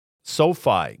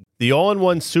SoFi, the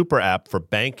all-in-one super app for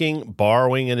banking,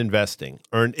 borrowing, and investing.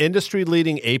 Earn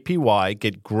industry-leading APY,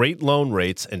 get great loan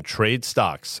rates, and trade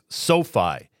stocks.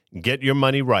 SoFi, get your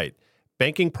money right.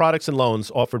 Banking products and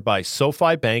loans offered by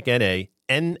SoFi Bank N.A.,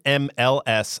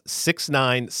 NMLS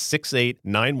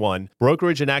 696891.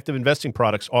 Brokerage and active investing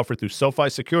products offered through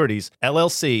SoFi Securities,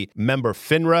 LLC, member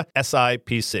FINRA,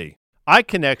 SIPC.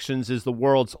 iConnections is the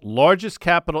world's largest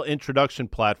capital introduction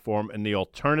platform in the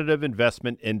alternative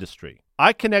investment industry.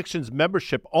 iConnections'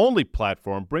 membership-only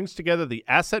platform brings together the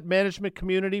asset management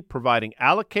community, providing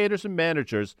allocators and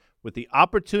managers with the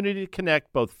opportunity to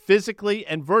connect both physically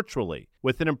and virtually.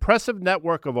 With an impressive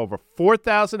network of over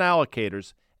 4,000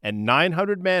 allocators and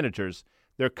 900 managers,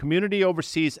 their community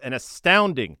oversees an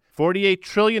astounding $48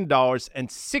 trillion and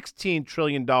 $16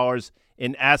 trillion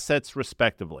in assets,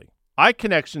 respectively.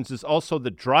 iConnections is also the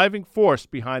driving force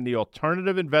behind the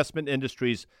alternative investment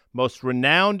industry's most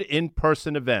renowned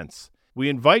in-person events. We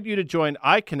invite you to join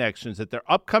iConnections at their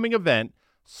upcoming event,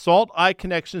 Salt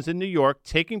iConnections in New York,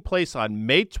 taking place on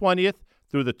May 20th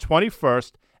through the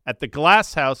 21st at the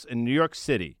Glass House in New York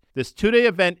City. This two-day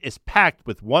event is packed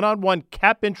with one-on-one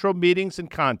cap intro meetings and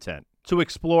content. To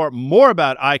explore more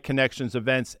about iConnections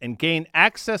events and gain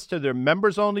access to their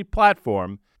members-only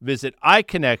platform, visit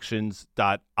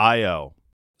iConnections.io.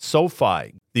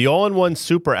 SoFi, the all-in-one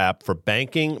super app for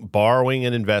banking, borrowing,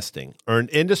 and investing. Earn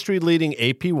industry-leading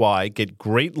APY, get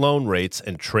great loan rates,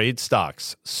 and trade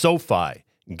stocks. SoFi,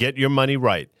 get your money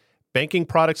right. Banking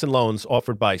products and loans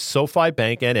offered by SoFi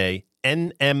Bank N.A.,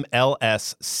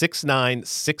 NMLS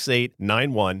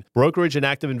 696891. Brokerage and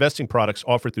active investing products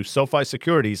offered through SoFi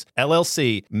Securities,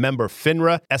 LLC, member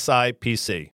FINRA,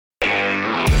 SIPC.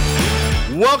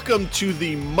 Welcome to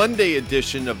the Monday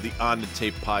edition of the On the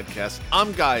Tape podcast.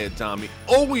 I'm Guy Adami,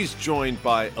 always joined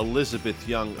by Elizabeth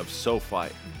Young of SoFi.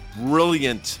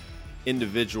 Brilliant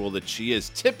individual that she is.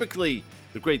 Typically,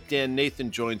 the great Dan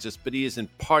Nathan joins us, but he is in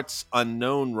parts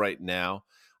unknown right now.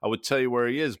 I would tell you where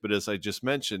he is, but as I just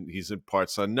mentioned, he's in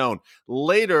parts unknown.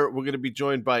 Later, we're going to be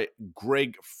joined by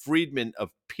Greg Friedman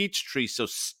of Peachtree, so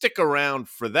stick around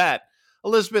for that.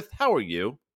 Elizabeth, how are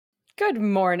you? Good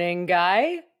morning,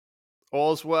 Guy.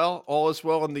 All is well? All is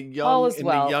well in the young All is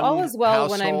well. The young all is well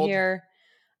household? when I'm here.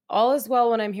 All is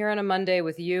well when I'm here on a Monday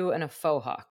with you and a faux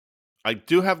hawk. I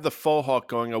do have the faux hawk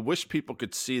going. I wish people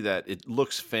could see that. It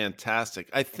looks fantastic.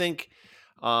 I think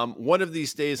one of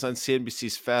these days on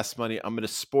CNBC's Fast Money, I'm going to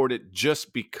sport it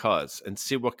just because and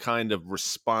see what kind of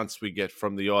response we get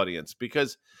from the audience.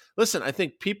 Because, listen, I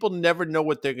think people never know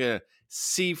what they're going to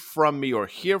see from me or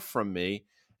hear from me.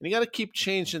 And you got to keep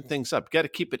changing things up. You got to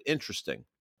keep it interesting.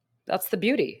 That's the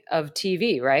beauty of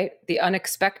TV, right? The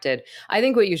unexpected. I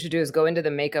think what you should do is go into the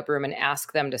makeup room and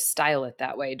ask them to style it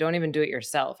that way. Don't even do it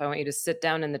yourself. I want you to sit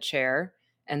down in the chair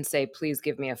and say, please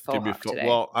give me a faux hawk today.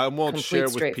 Well, I won't share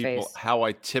with people face. how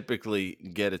I typically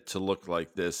get it to look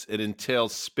like this. It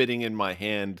entails spitting in my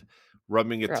hand,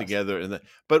 rubbing it together.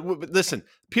 But listen,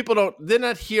 they're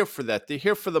not here for that. They're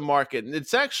here for the market. And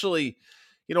it's actually,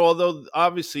 although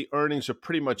obviously earnings are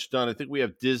pretty much done. I think we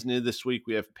have Disney this week.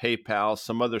 We have PayPal,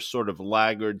 some other sort of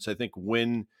laggards. I think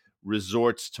Wynn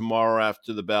Resorts tomorrow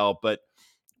after the bell. But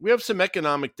we have some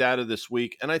economic data this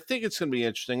week, and I think it's going to be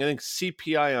interesting. I think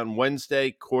CPI on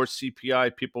Wednesday, core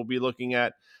CPI, people will be looking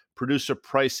at. Producer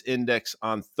Price Index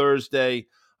on Thursday.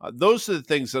 Those are the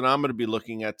things that I'm going to be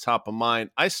looking at top of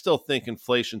mind. I still think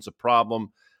inflation's a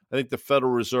problem. I think the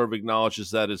Federal Reserve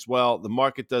acknowledges that as well. The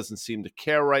market doesn't seem to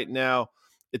care right now.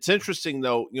 It's interesting,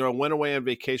 though. I went away on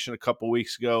vacation a couple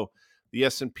weeks ago. The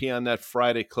S&P on that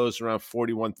Friday closed around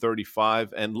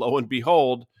 4135, and lo and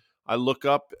behold, I look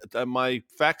up at my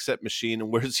FactSet machine,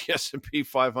 and where's the S&P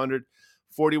 500?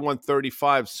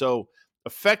 4135. So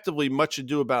effectively, much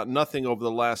ado about nothing over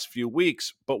the last few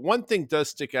weeks. But one thing does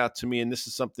stick out to me, and this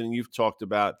is something you've talked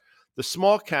about. The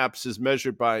small caps is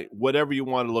measured by whatever you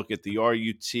want to look at, the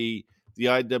RUT, the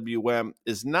IWM,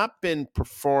 has not been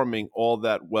performing all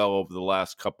that well over the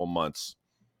last couple months.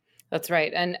 That's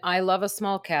right. And I love a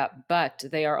small cap, but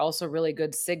they are also really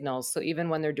good signals. So even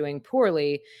when they're doing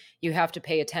poorly, you have to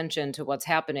pay attention to what's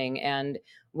happening. And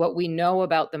what we know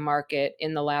about the market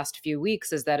in the last few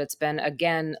weeks is that it's been,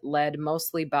 again, led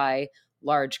mostly by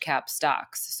large cap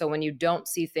stocks. So when you don't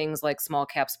see things like small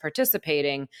caps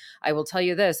participating, I will tell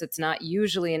you this, it's not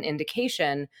usually an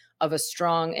indication of a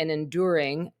strong and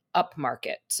enduring up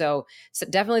market. So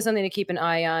definitely something to keep an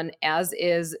eye on, as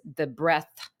is the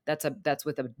breadth. That's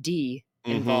with a D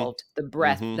involved, the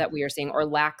breadth that we are seeing, or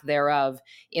lack thereof,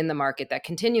 in the market that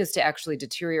continues to actually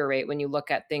deteriorate when you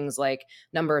look at things like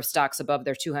number of stocks above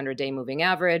their 200-day moving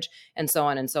average and so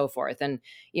on and so forth. And,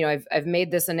 I've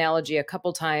made this analogy a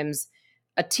couple times.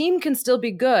 a team can still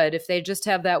be good if they just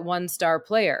have that one star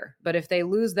player. But if they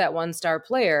lose that one star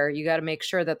player, you got to make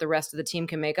sure that the rest of the team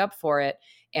can make up for it.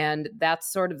 And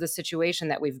that's sort of the situation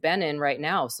that we've been in right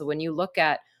now. So when you look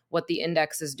at what the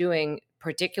index is doing,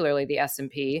 particularly the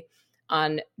S&P,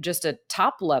 on just a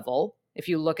top level, if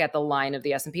you look at the line of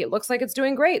the S&P, it looks like it's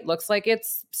doing great, looks like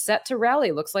it's set to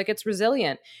rally, looks like it's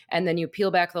resilient. And then you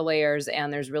peel back the layers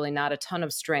and there's really not a ton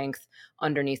of strength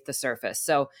underneath the surface.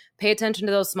 So pay attention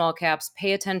to those small caps,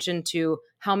 pay attention to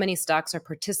how many stocks are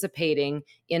participating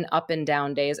in up and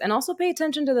down days, and also pay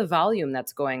attention to the volume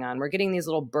that's going on. We're getting these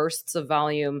little bursts of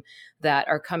volume that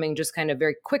are coming just kind of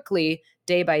very quickly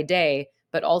day by day,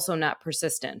 but also not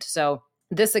persistent. So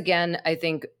this again, I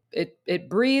think it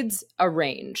breeds a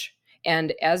range.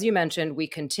 And as you mentioned, we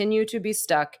continue to be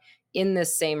stuck in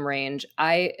this same range.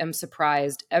 I am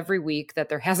surprised every week that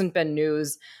there hasn't been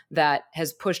news that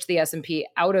has pushed the S&P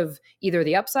out of either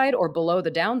the upside or below the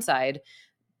downside.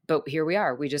 But here we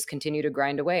are. We just continue to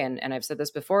grind away. And I've said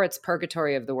this before, it's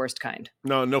purgatory of the worst kind.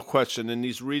 No, no question. And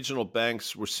these regional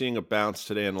banks, we're seeing a bounce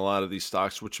today in a lot of these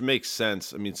stocks, which makes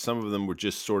sense. I mean, some of them were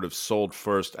just sort of sold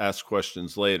first, asked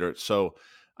questions later. So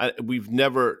I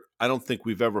don't think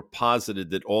we've ever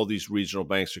posited that all these regional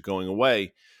banks are going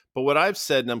away. But what I've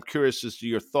said, and I'm curious as to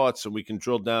your thoughts, and we can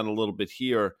drill down a little bit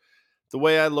here. The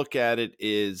way I look at it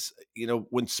is,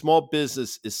 when small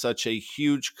business is such a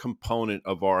huge component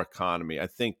of our economy, I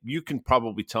think you can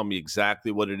probably tell me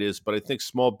exactly what it is, but I think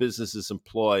small businesses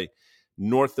employ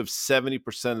north of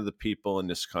 70% of the people in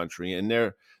this country, and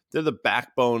they're the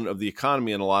backbone of the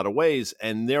economy in a lot of ways,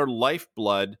 and their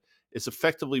lifeblood is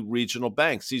effectively regional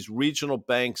banks. These regional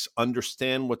banks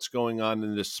understand what's going on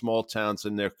in the small towns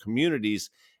and their communities,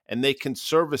 and they can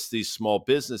service these small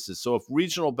businesses. So if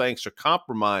regional banks are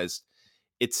compromised,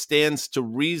 it stands to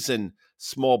reason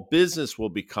small business will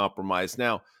be compromised.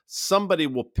 Now, somebody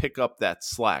will pick up that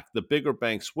slack. The bigger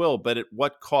banks will, but at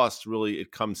what cost really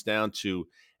it comes down to,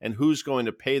 and who's going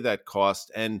to pay that cost?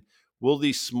 And will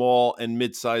these small and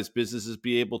mid-sized businesses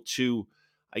be able to,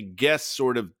 I guess,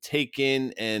 sort of take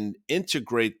in and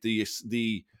integrate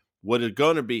the what are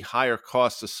going to be higher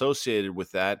costs associated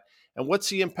with that? And what's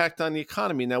the impact on the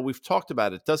economy? Now, we've talked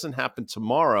about it doesn't happen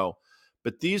tomorrow,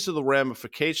 but these are the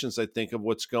ramifications, I think, of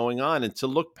what's going on. And to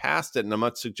look past it, and I'm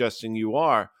not suggesting you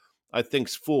are, I think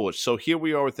is foolish. So here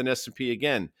we are with an S&P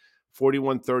again,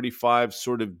 4135,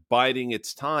 sort of biding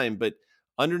its time. But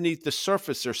underneath the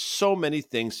surface, there's so many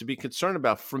things to be concerned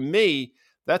about. For me,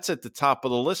 that's at the top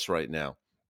of the list right now.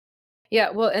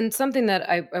 Yeah, well, and something that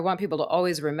I want people to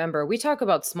always remember, we talk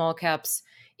about small caps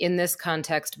in this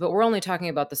context, but we're only talking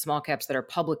about the small caps that are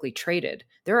publicly traded.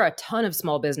 There are a ton of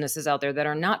small businesses out there that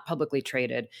are not publicly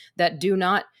traded, that do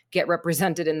not get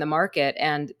represented in the market.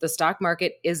 And the stock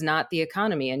market is not the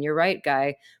economy. And you're right,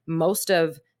 Guy, most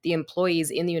of the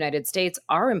employees in the United States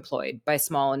are employed by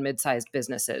small and mid-sized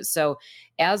businesses. So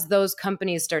as those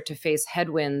companies start to face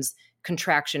headwinds,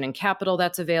 contraction in capital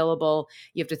that's available,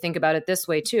 you have to think about it this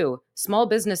way too. Small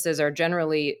businesses are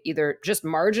generally either just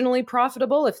marginally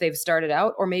profitable if they've started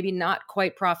out, or maybe not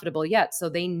quite profitable yet. So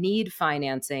they need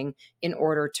financing in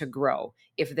order to grow.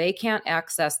 If they can't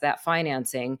access that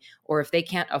financing, or if they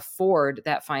can't afford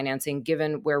that financing,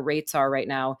 given where rates are right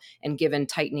now and given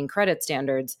tightening credit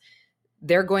standards,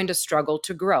 they're going to struggle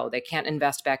to grow. They can't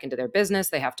invest back into their business.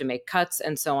 They have to make cuts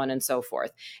and so on and so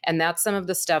forth. And that's some of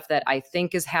the stuff that I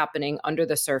think is happening under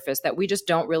the surface that we just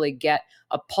don't really get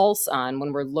a pulse on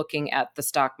when we're looking at the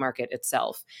stock market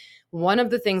itself. One of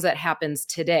the things that happens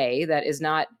today that is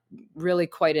not really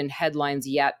quite in headlines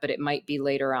yet, but it might be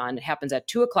later on, it happens at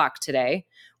 2 o'clock today.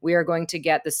 We are going to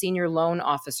get the Senior Loan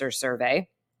Officer Survey.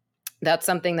 That's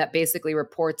something that basically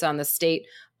reports on the state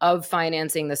of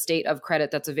financing, the state of credit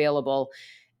that's available.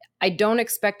 I don't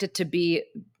expect it to be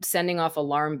sending off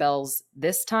alarm bells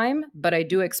this time, but I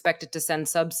do expect it to send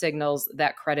sub signals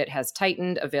that credit has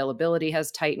tightened, availability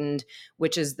has tightened,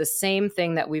 which is the same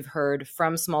thing that we've heard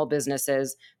from small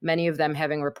businesses, many of them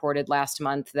having reported last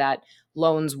month that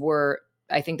loans were,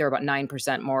 I think there were about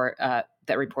 9% more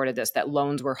that reported this, that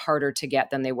loans were harder to get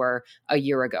than they were a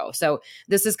year ago. So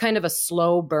this is kind of a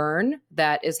slow burn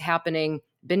that is happening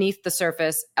beneath the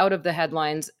surface, out of the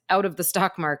headlines, out of the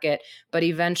stock market, but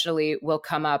eventually will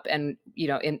come up. And,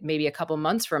 in maybe a couple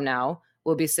months from now,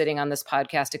 we'll be sitting on this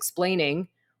podcast explaining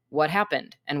what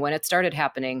happened and when it started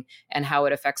happening and how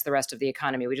it affects the rest of the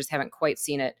economy. We just haven't quite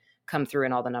seen it come through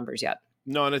in all the numbers yet.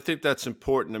 No, and I think that's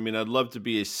important. I mean, I'd love to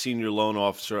be a senior loan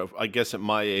officer. I guess at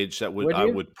my age, that would Would I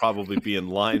you? would probably be in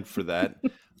line for that.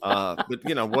 But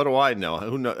what do I know?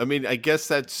 Who know? I mean, I guess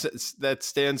that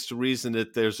stands to reason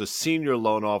that there's a senior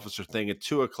loan officer thing at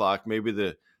 2 o'clock. Maybe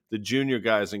the the junior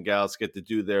guys and gals get to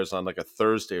do theirs on like a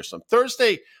Thursday or something.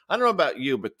 Thursday, I don't know about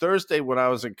you, but Thursday when I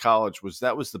was in college was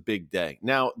the big day.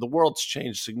 Now the world's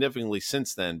changed significantly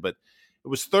since then, but it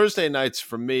was Thursday nights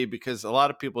for me because a lot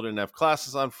of people didn't have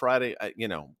classes on Friday.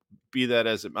 Be that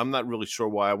as I'm not really sure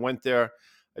why I went there.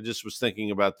 I just was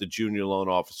thinking about the junior loan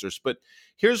officers. But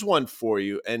here's one for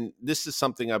you. And this is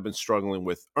something I've been struggling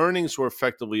with. Earnings were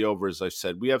effectively over, as I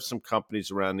said. We have some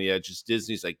companies around the edges.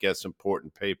 Disney's, I guess,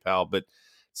 important, PayPal, but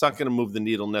it's not going to move the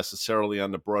needle necessarily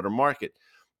on the broader market.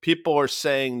 People are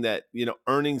saying that,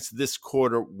 earnings this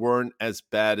quarter weren't as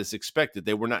bad as expected.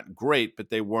 They were not great, but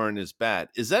they weren't as bad.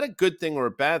 Is that a good thing or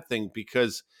a bad thing?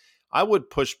 Because I would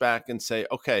push back and say,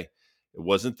 okay, it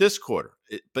wasn't this quarter,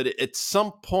 but at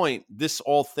some point, this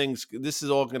is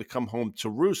all going to come home to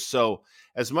roost. So,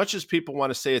 as much as people want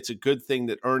to say it's a good thing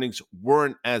that earnings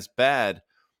weren't as bad,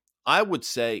 I would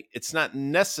say it's not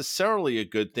necessarily a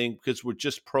good thing because we're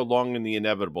just prolonging the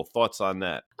inevitable. Thoughts on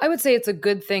that? I would say it's a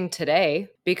good thing today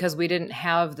because we didn't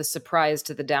have the surprise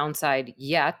to the downside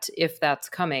yet, if that's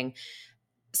coming.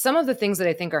 Some of the things that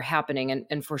I think are happening,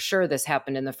 and for sure this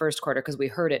happened in the first quarter because we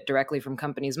heard it directly from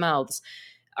companies' mouths,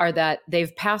 are that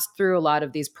they've passed through a lot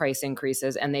of these price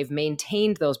increases and they've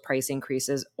maintained those price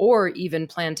increases or even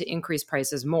plan to increase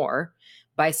prices more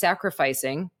by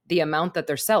sacrificing the amount that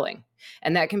they're selling.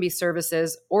 And that can be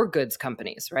services or goods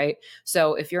companies, right?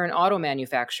 So if you're an auto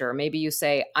manufacturer, maybe you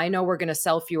say, I know we're going to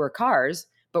sell fewer cars,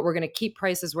 but we're going to keep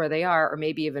prices where they are, or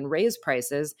maybe even raise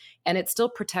prices, and it still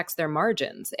protects their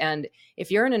margins. And if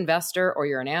you're an investor or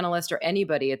you're an analyst or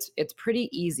anybody, it's pretty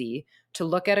easy to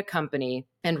look at a company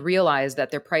and realize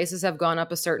that their prices have gone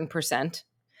up a certain percent.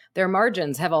 Their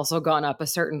margins have also gone up a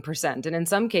certain percent. And in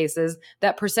some cases,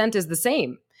 that percent is the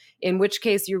same, in which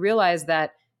case you realize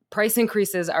that price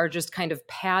increases are just kind of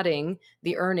padding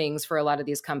the earnings for a lot of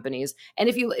these companies. And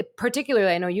if you,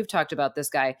 particularly, I know you've talked about this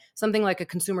guy, something like a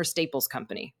consumer staples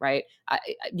company, right?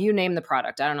 You name the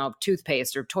product, I don't know,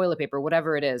 toothpaste or toilet paper,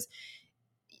 whatever it is,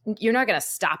 you're not going to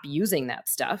stop using that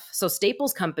stuff. So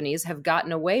staples companies have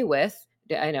gotten away with,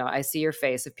 I know, I see your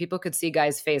face. If people could see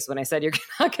Guy's face when I said you're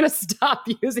not going to stop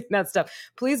using that stuff,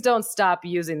 please don't stop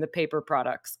using the paper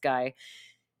products, Guy.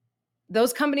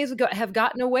 Those companies have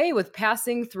gotten away with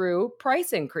passing through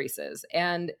price increases.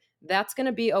 And that's going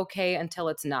to be okay until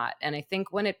it's not. And I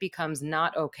think when it becomes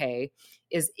not okay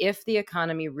is if the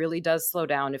economy really does slow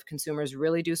down, if consumers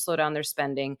really do slow down their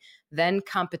spending, then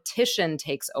competition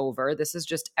takes over. This is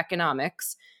just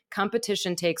economics.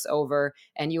 Competition takes over,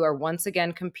 and you are once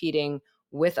again competing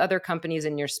with other companies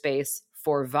in your space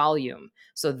for volume.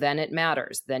 So then it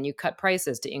matters. Then you cut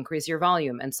prices to increase your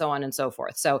volume and so on and so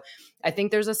forth. So I think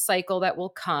there's a cycle that will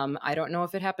come. I don't know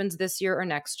if it happens this year or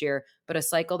next year, but a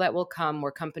cycle that will come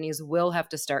where companies will have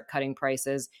to start cutting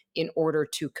prices in order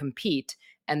to compete.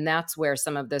 And that's where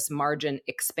some of this margin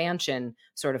expansion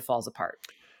sort of falls apart.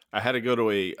 I had to go to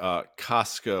a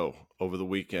Costco over the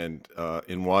weekend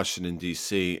in Washington,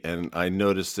 D.C., and I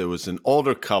noticed there was an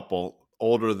older couple,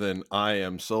 older than I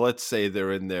am. So let's say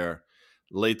they're in their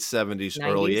late 70s,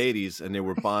 early 90s. 80s, and they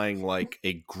were buying like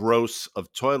a gross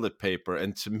of toilet paper.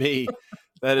 And to me,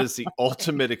 that is the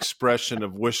ultimate expression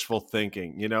of wishful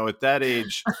thinking. At that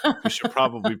age, we should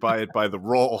probably buy it by the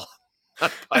roll,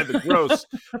 not by the gross.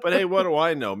 But hey, what do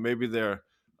I know? Maybe they're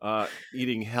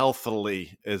eating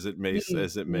healthily as it may. Lots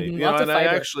of And I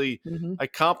fiber. actually Mhm. I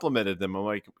complimented them. I'm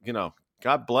like,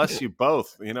 God bless you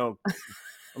both.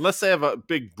 Unless they have a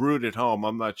big brood at home,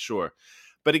 I'm not sure.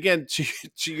 But again,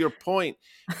 to your point,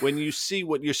 when you see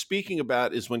what you're speaking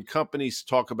about is when companies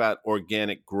talk about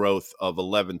organic growth of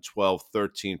 11, 12,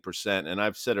 13%. And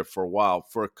I've said it for a while.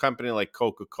 For a company like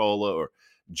Coca-Cola or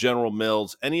General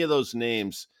Mills, any of those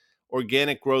names,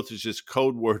 organic growth is just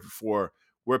code word for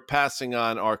we're passing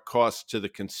on our costs to the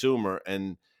consumer.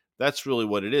 And that's really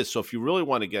what it is. So if you really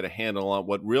want to get a handle on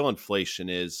what real inflation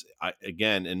is,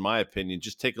 again, in my opinion,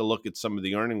 just take a look at some of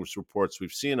the earnings reports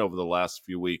we've seen over the last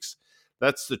few weeks.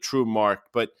 That's the true mark.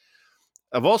 But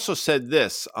I've also said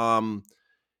this.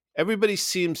 Everybody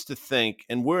seems to think,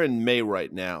 and we're in May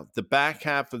right now, the back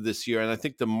half of this year, and I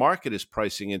think the market is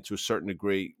pricing in to a certain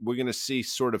degree, we're going to see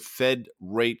sort of Fed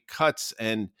rate cuts.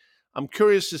 And I'm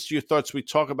curious as to your thoughts. We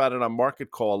talk about it on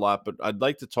Market Call a lot, but I'd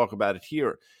like to talk about it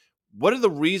here. What are the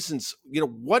reasons,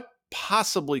 what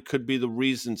possibly could be the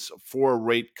reasons for a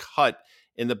rate cut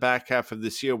in the back half of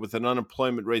this year with an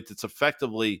unemployment rate that's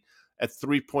effectively at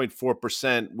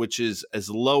 3.4%, which is as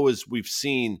low as we've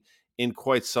seen in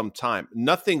quite some time?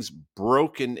 Nothing's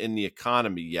broken in the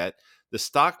economy yet. The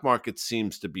stock market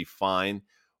seems to be fine.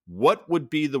 What would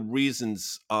be the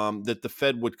reasons that the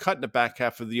Fed would cut in the back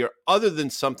half of the year other than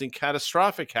something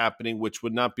catastrophic happening, which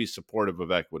would not be supportive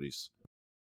of equities?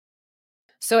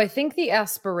 So I think the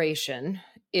aspiration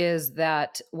is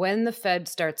that when the Fed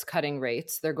starts cutting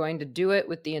rates, they're going to do it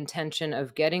with the intention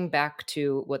of getting back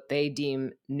to what they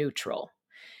deem neutral.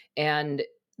 And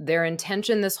their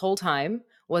intention this whole time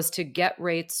was to get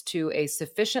rates to a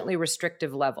sufficiently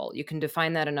restrictive level. You can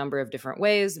define that a number of different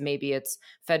ways. Maybe it's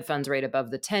Fed funds rate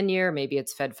above the 10-year, maybe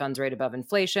it's Fed funds rate above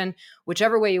inflation.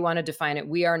 Whichever way you want to define it,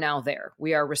 we are now there.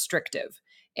 We are restrictive.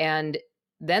 And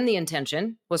then the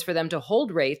intention was for them to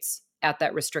hold rates at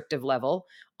that restrictive level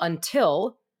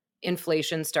until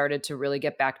inflation started to really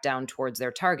get back down towards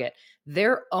their target.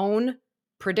 Their own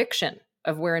prediction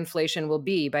of where inflation will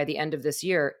be by the end of this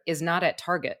year is not at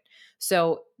target.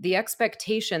 So the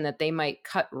expectation that they might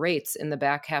cut rates in the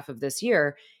back half of this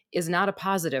year is not a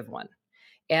positive one.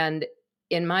 And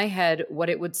in my head,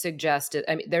 what it would suggest,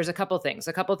 I mean, there's a couple things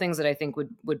that I think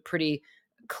would pretty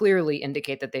clearly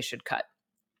indicate that they should cut.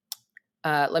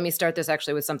 Let me start this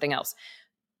actually with something else.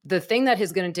 The thing that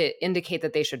is going to indicate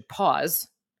that they should pause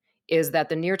is that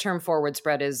the near term forward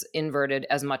spread is inverted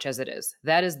as much as it is.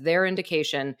 That is their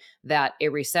indication that a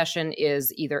recession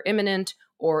is either imminent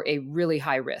or a really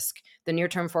high risk. The near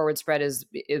term forward spread is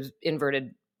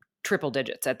inverted triple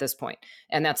digits at this point.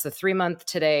 And that's the 3-month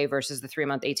today versus the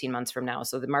 3-month 18 months from now.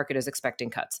 So the market is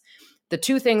expecting cuts. The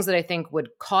two things that I think would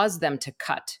cause them to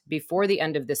cut before the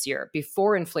end of this year,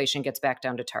 before inflation gets back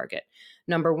down to target.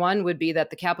 Number one would be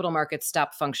that the capital markets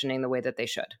stop functioning the way that they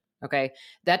should. Okay.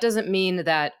 That doesn't mean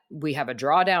that we have a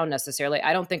drawdown necessarily.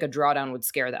 I don't think a drawdown would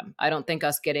scare them. I don't think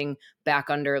us getting back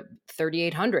under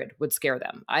 3,800 would scare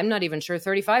them. I'm not even sure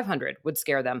 3,500 would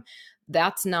scare them.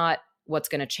 That's not what's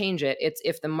going to change it. It's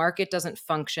if the market doesn't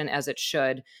function as it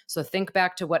should. So think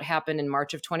back to what happened in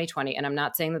March of 2020. And I'm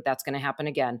not saying that that's going to happen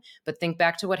again, but think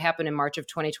back to what happened in March of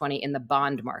 2020 in the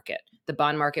bond market. The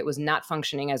bond market was not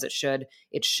functioning as it should.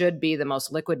 It should be the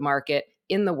most liquid market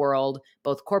in the world.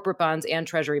 Both corporate bonds and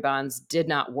treasury bonds did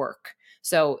not work.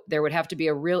 So there would have to be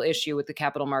a real issue with the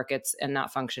capital markets and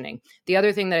not functioning. The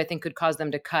other thing that I think could cause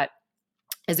them to cut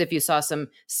is if you saw some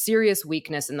serious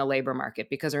weakness in the labor market,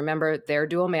 because remember, their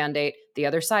dual mandate, the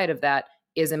other side of that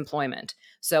is employment.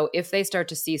 So if they start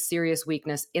to see serious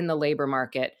weakness in the labor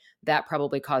market, that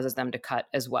probably causes them to cut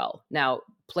as well. Now,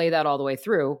 play that all the way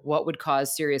through. What would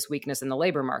cause serious weakness in the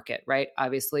labor market, right?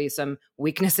 Obviously, some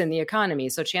weakness in the economy.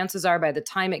 So chances are by the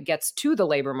time it gets to the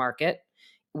labor market,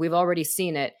 we've already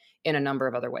seen it in a number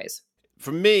of other ways.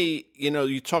 For me,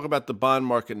 you talk about the bond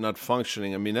market not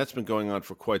functioning. I mean, that's been going on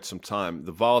for quite some time.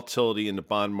 The volatility in the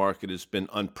bond market has been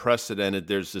unprecedented.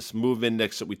 There's this move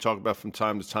index that we talk about from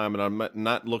time to time, and I'm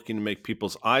not looking to make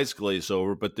people's eyes glaze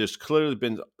over, but there's clearly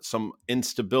been some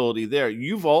instability there.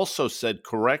 You've also said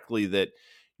correctly that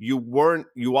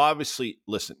you obviously,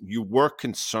 listen, you were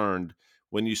concerned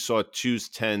when you saw twos,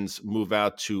 tens move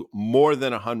out to more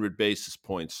than 100 basis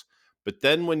points. But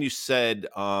then when you said,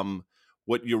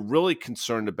 what you're really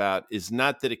concerned about is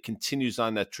not that it continues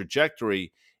on that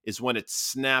trajectory, is when it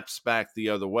snaps back the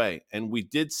other way. And we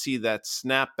did see that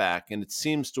snap back, and it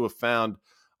seems to have found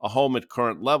a home at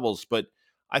current levels. But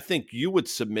I think you would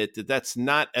submit that that's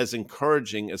not as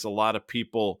encouraging as a lot of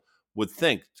people would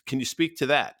think. Can you speak to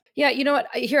that? Yeah, you know what?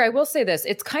 Here, I will say this.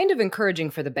 It's kind of encouraging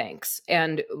for the banks.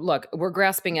 And look, we're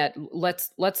grasping at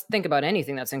let's think about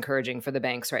anything that's encouraging for the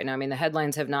banks right now. I mean, the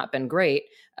headlines have not been great,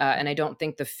 and I don't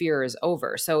think the fear is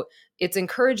over. So it's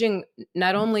encouraging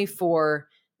not only for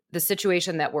the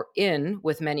situation that we're in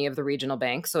with many of the regional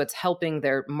banks, so it's helping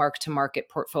their mark-to-market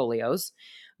portfolios,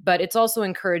 but it's also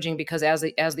encouraging because as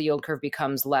the yield curve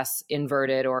becomes less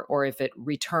inverted, or if it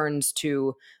returns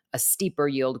to a steeper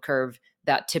yield curve,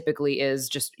 that typically is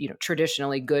just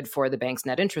traditionally good for the bank's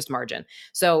net interest margin.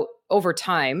 So over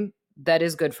time, that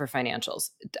is good for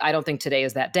financials. I don't think today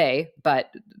is that day,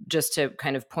 but just to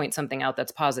kind of point something out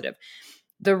that's positive.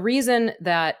 The reason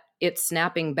that it's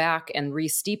snapping back and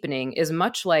re-steepening is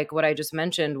much like what I just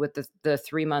mentioned with the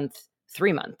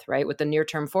 3-month, right, with the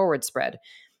near-term forward spread,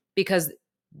 because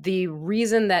the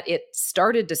reason that it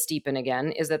started to steepen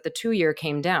again is that the 2-year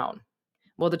came down.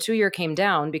 Well, the 2-year came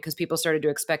down because people started to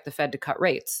expect the Fed to cut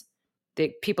rates.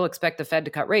 People expect the Fed to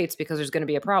cut rates because there's going to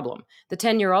be a problem. The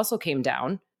 10-year also came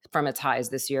down from its highs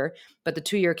this year, but the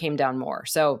 2-year came down more.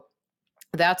 So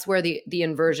that's where the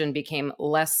inversion became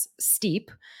less steep.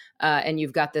 And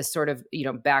you've got this sort of,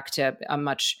 back to a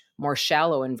much more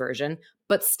shallow inversion,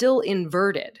 but still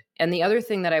inverted. And the other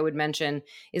thing that I would mention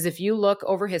is if you look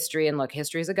over history, and look,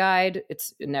 history is a guide,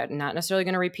 it's not necessarily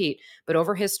going to repeat, but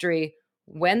over history,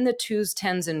 when the twos,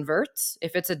 tens inverts,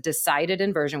 if it's a decided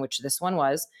inversion, which this one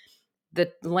was, the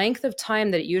length of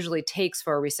time that it usually takes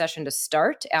for a recession to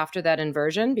start after that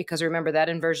inversion, because remember that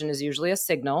inversion is usually a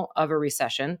signal of a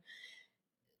recession,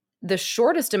 The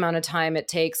shortest amount of time it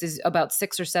takes is about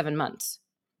 6 or 7 months.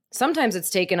 Sometimes it's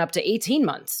taken up to 18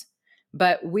 months,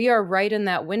 but we are right in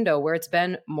that window where it's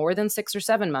been more than 6 or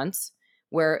 7 months,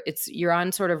 where you're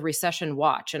on sort of recession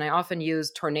watch. And I often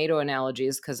use tornado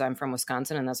analogies because I'm from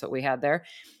Wisconsin and that's what we had there.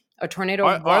 A tornado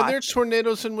Are there watch.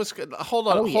 tornadoes in Wisconsin? Hold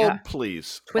on, Oh yeah, hold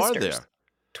please. Are twisters. there?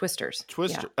 Twisters. Yeah.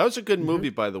 Twister. That was a good Mhm. movie,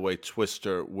 by the way,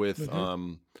 Twister, with,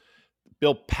 Mhm.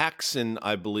 Bill Paxton,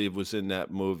 I believe, was in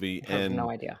that movie, Have no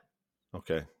and idea.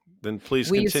 okay, then please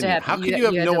We used to continue. have How could you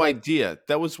have you had to no like idea?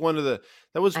 That was I one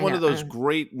know, of those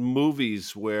great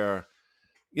movies where,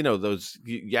 those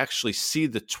you actually see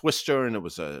the twister, and it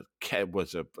was a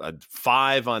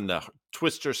 5 on the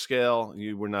twister scale.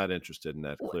 You were not interested in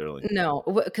that, clearly. no,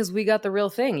 because we got the real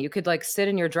thing. You could, like, sit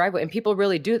in your driveway and people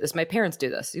really do this. My parents do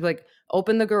this. You, like,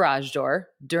 open the garage door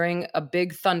during a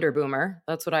big thunder boomer,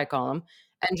 that's what I call them,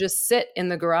 and just sit in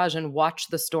the garage and watch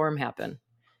the storm happen.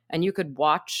 And you could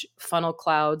watch funnel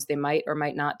clouds, they might or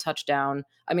might not touch down.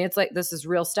 I mean, it's like this is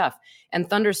real stuff. And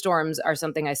thunderstorms are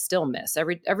something I still miss.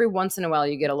 Every once in a while,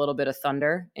 you get a little bit of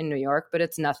thunder in New York, but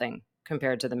it's nothing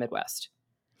compared to the Midwest.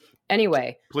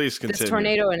 Anyway, Please this continue.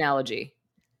 tornado analogy.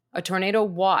 A tornado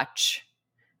watch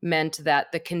meant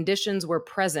that the conditions were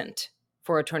present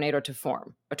for a tornado to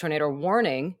form. A tornado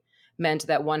warning meant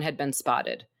that one had been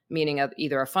spotted, meaning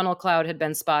either a funnel cloud had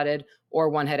been spotted or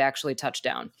one had actually touched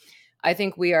down. I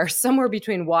think we are somewhere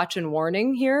between watch and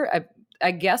warning here.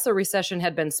 I guess a recession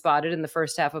had been spotted in the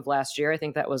first half of last year. I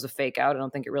think that was a fake out. I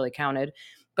don't think it really counted.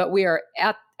 But we are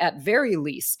at very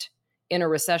least in a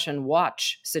recession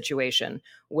watch situation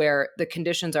where the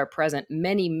conditions are present.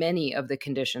 Many of the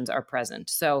conditions are present.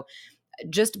 So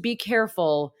just be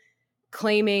careful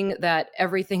claiming that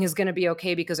everything is going to be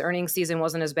okay because earnings season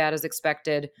wasn't as bad as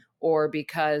expected, or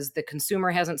because the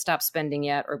consumer hasn't stopped spending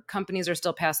yet, or companies are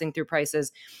still passing through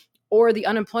prices, or the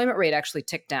unemployment rate actually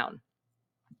ticked down.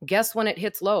 Guess when it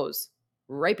hits lows?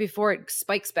 Right before it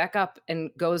spikes back up and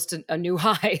goes to a new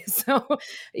high. So,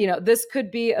 this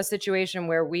could be a situation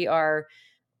where we are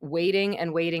waiting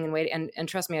and waiting and waiting. And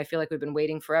trust me, I feel like we've been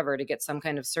waiting forever to get some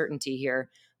kind of certainty here.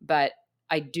 But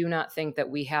I do not think that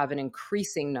we have an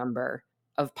increasing number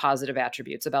of positive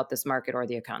attributes about this market or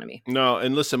the economy. No,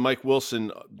 and listen, Mike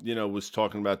Wilson, was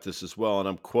talking about this as well, and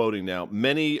I'm quoting now.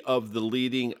 Many of the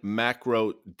leading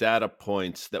macro data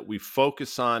points that we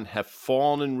focus on have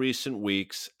fallen in recent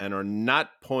weeks and are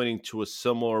not pointing to a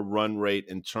similar run rate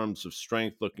in terms of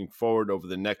strength looking forward over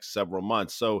the next several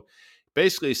months. So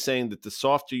basically saying that the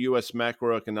softer US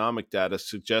macroeconomic data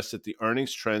suggests that the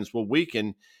earnings trends will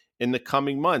weaken in the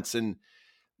coming months. And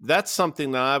that's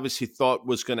something that I obviously thought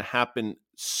was going to happen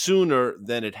sooner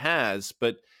than it has.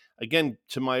 But again,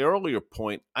 to my earlier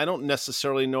point, I don't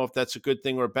necessarily know if that's a good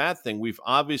thing or a bad thing. We've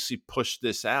obviously pushed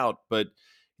this out, but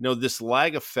this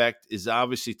lag effect is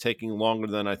obviously taking longer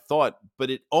than I thought. But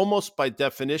it almost by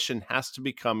definition has to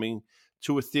be coming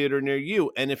to a theater near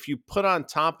you. And if you put on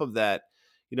top of that,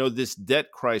 this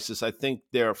debt crisis, I think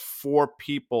there are 4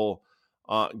 people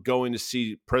going to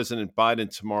see President Biden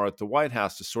tomorrow at the White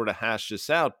House to sort of hash this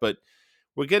out. But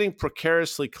we're getting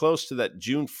precariously close to that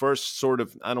June 1st sort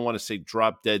of, I don't want to say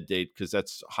drop dead date because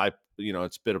that's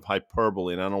it's a bit of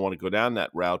hyperbole and I don't want to go down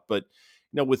that route. But,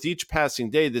 with each passing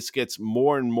day, this gets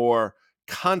more and more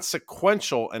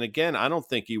consequential. And again, I don't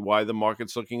think EY, the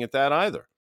market's looking at that either.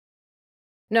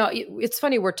 No, it's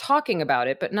funny, we're talking about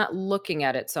it, but not looking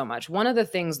at it so much. One of the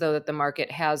things, though, that the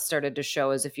market has started to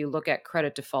show is if you look at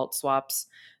credit default swaps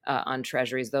on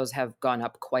treasuries, those have gone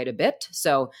up quite a bit.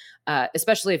 So,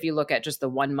 especially if you look at just the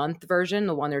 1 month version,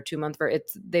 the 1 or 2 month version,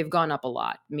 they've gone up a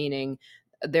lot, meaning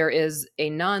there is a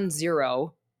non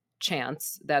zero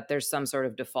chance that there's some sort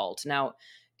of default. Now,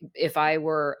 if I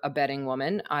were a betting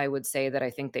woman, I would say that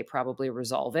I think they probably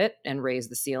resolve it and raise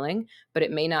the ceiling, but it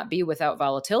may not be without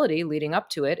volatility leading up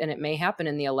to it. And it may happen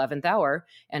in the 11th hour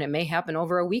and it may happen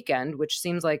over a weekend, which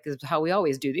seems like is how we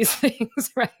always do these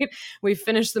things, right? We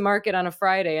finish the market on a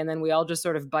Friday and then we all just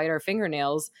sort of bite our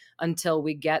fingernails until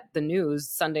we get the news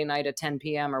Sunday night at 10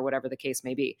 p.m. or whatever the case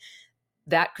may be.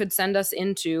 That could send us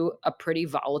into a pretty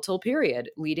volatile period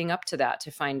leading up to that,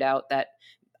 to find out that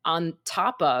on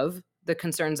top of the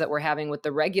concerns that we're having with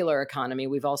the regular economy,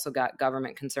 we've also got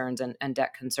government concerns and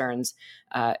debt concerns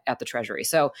at the Treasury.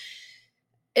 So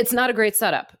it's not a great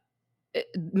setup.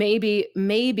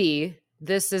 Maybe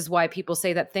this is why people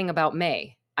say that thing about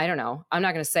May. I don't know. I'm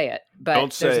not going to say it, but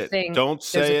Don't say it. Don't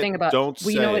There's a say thing it. about, Don't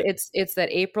well, you know say what? it. It's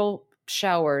that April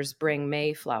showers bring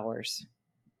May flowers.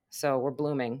 So we're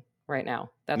blooming. right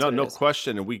now. That's No, what it no is.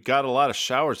 question, and we got a lot of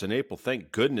showers in April,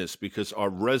 thank goodness, because our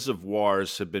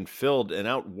reservoirs have been filled, and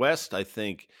out west, I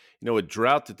think, a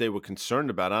drought that they were concerned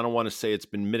about, I don't wanna say it's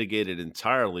been mitigated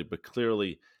entirely, but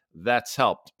clearly that's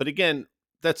helped. But again,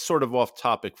 that's sort of off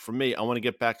topic for me. I wanna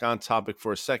get back on topic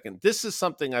for a second. This is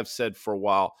something I've said for a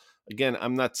while. Again,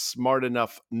 I'm not smart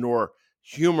enough nor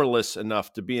humorless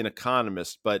enough to be an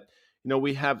economist, but,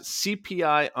 we have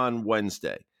CPI on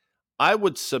Wednesday. I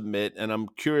would submit, and I'm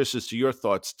curious as to your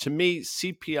thoughts. To me,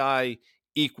 CPI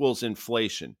equals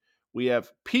inflation. We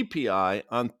have PPI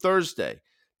on Thursday.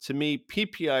 To me,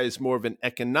 PPI is more of an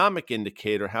economic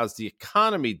indicator. How's the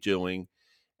economy doing?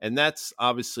 And that's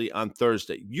obviously on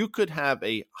Thursday. You could have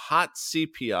a hot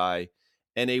CPI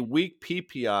and a weak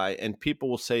PPI, and people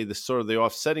will say this sort of they're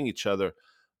offsetting each other.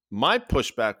 My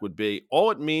pushback would be all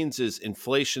it means is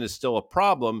inflation is still a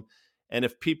problem. And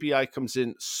if PPI comes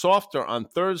in softer on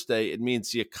Thursday, it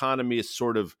means the economy is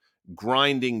sort of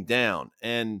grinding down.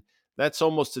 And that's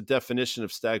almost a definition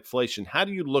of stagflation. How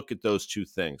do you look at those two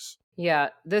things? Yeah,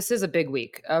 this is a big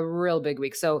week, a real big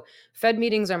week. So, Fed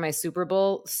meetings are my Super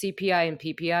Bowl. CPI and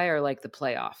PPI are like the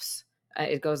playoffs.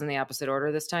 It goes in the opposite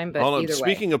order this time, but Hold on. either way.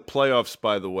 Speaking of playoffs,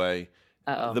 by the way,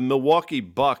 the Uh-oh. Milwaukee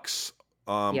Bucks,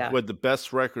 Yeah, who had the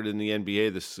best record in the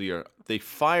NBA this year, they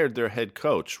fired their head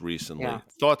coach yeah. recently.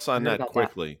 Thoughts I on heard that about that.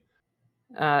 quickly?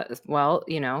 Well,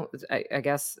 I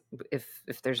guess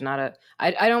if there's not a,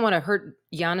 I don't want to hurt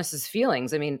Giannis's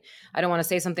feelings. I mean, I don't want to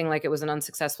say something like it was an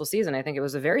unsuccessful season. I think it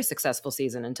was a very successful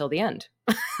season until the end.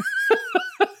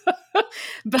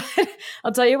 But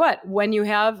I'll tell you what, when you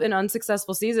have an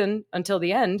unsuccessful season until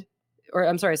the end, or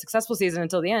I'm sorry, a successful season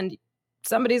until the end,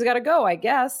 somebody's got to go, I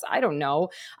guess. I don't know.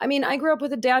 I mean, I grew up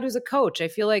with a dad who's a coach. I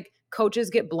feel like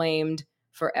coaches get blamed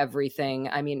for everything.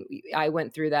 I mean, I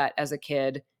went through that as a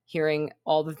kid, hearing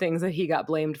all the things that he got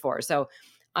blamed for. So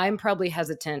I'm probably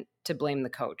hesitant to blame the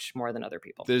coach more than other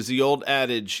people. There's the old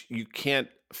adage, you can't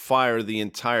fire the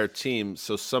entire team,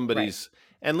 so Right. somebody's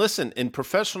and listen, in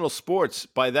professional sports,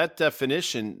 by that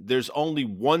definition, there's only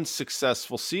one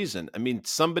successful season. I mean,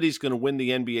 somebody's going to win the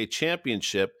NBA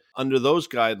championship. Under those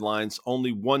guidelines,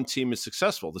 only one team is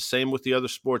successful. The same with the other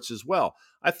sports as well.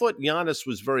 I thought Giannis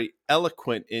was very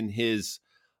eloquent in his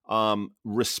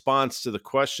response to the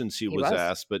questions he He was was.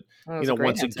 asked, but That was a great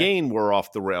once answer. again, we're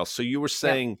off the rails. So you were Yep.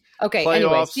 saying Okay,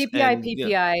 anyway, playoffs CPI, and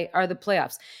PPI are the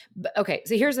playoffs. Okay,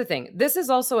 so here's the thing. This is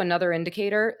also another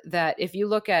indicator that if you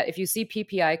see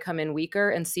PPI come in weaker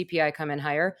and CPI come in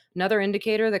higher, another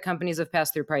indicator that companies have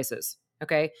passed through prices.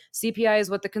 Okay, CPI is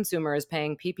what the consumer is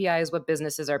paying, PPI is what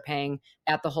businesses are paying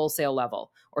at the wholesale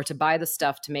level or to buy the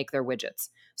stuff to make their widgets.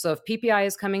 So if PPI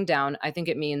is coming down, I think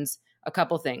it means a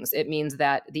couple things. It means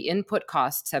that the input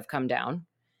costs have come down.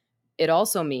 It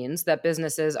also means that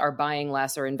businesses are buying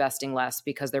less or investing less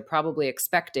because they're probably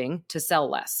expecting to sell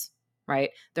less,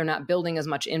 right? They're not building as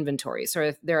much inventory. So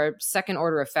if there are second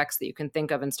order effects that you can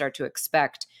think of and start to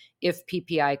expect if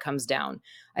PPI comes down.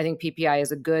 I think PPI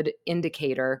is a good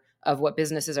indicator of what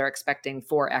businesses are expecting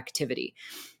for activity.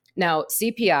 Now,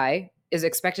 CPI is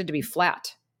expected to be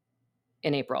flat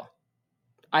in April.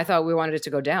 I thought we wanted it to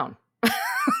go down.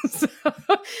 so,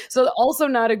 so also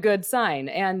not a good sign.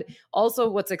 And also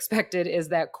what's expected is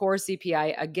that core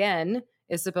CPI again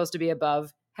is supposed to be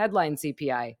above headline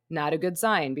CPI. Not a good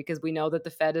sign because we know that the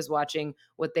Fed is watching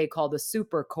what they call the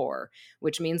super core,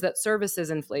 which means that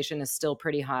services inflation is still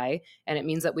pretty high. And it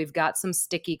means that we've got some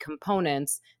sticky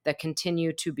components that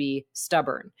continue to be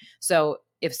stubborn. So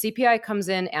if CPI comes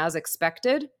in as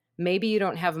expected, maybe you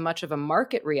don't have much of a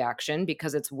market reaction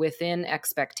because it's within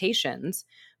expectations,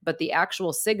 but the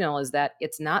actual signal is that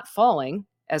it's not falling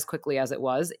as quickly as it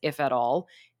was, if at all,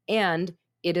 and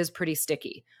it is pretty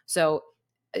sticky. So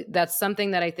that's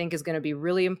something that I think is going to be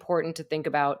really important to think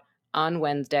about on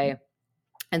Wednesday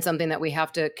and something that we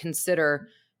have to consider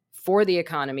for the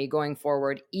economy going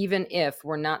forward, even if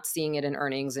we're not seeing it in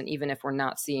earnings and even if we're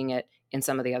not seeing it in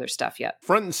some of the other stuff yet.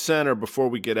 front and center before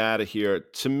we get out of here.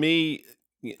 To me,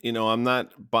 I'm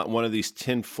not one of these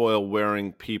tinfoil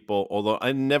wearing people, although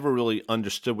I never really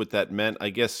understood what that meant.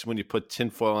 I guess when you put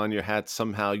tinfoil on your hat,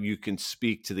 somehow you can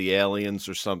speak to the aliens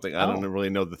or something. I don't Oh, really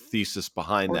know the thesis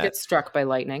behind or that. get struck by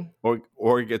lightning.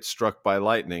 Or get struck by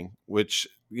lightning, which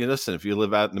listen, if you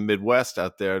live out in the Midwest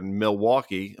out there in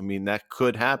Milwaukee, I mean that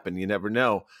could happen. You never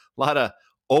know. A lot of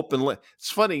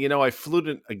it's funny, I flew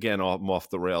to again, I'm off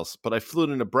the rails, but I flew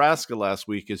to Nebraska last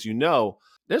week, as you know.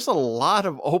 There's a lot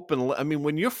of I mean,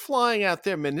 when you're flying out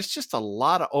there, man, it's just a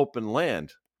lot of open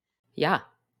land. Yeah.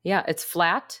 Yeah, it's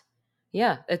flat.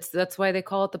 Yeah, that's why they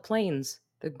call it the plains,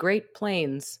 the Great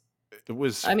Plains. I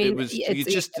It mean, was you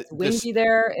it's just it's this windy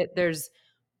there. There's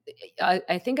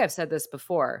I think I've said this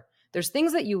before. There's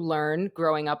things that you learn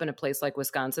growing up in a place like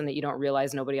Wisconsin that you don't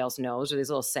realize nobody else knows, or these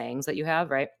little sayings that you have,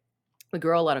 right? We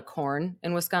grow a lot of corn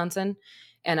in Wisconsin,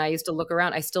 and I used to look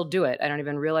around. I still do it. I don't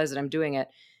even realize that I'm doing it.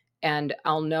 And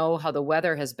I'll know how the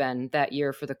weather has been that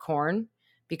year for the corn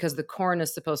because the corn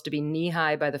is supposed to be knee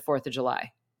high by the 4th of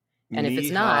July. And if it's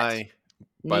Knee not, high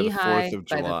by knee the 4th high of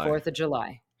by the July. 4th of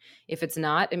July. If it's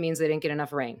not, it means they didn't get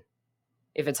enough rain.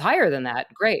 If it's higher than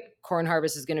that, great. Corn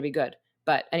harvest is going to be good.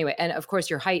 But anyway, and of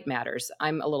course, your height matters.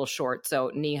 I'm a little short,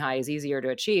 so knee high is easier to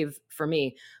achieve for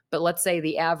me. But let's say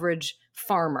the average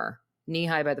farmer, knee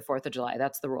high by the 4th of July.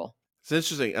 That's the rule. It's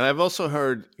interesting. And I've also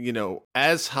heard,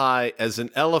 as high as an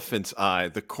elephant's eye,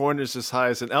 the corn is as high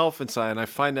as an elephant's eye. And I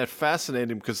find that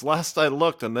fascinating because last I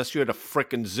looked, unless you're at a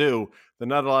frickin' zoo, there are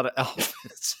not a lot of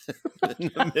elephants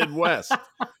in the Midwest.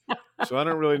 So I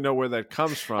don't really know where that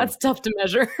comes from. That's tough to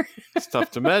measure. It's tough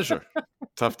to measure.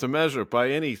 Tough to measure by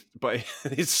any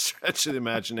stretch of the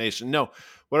imagination. No,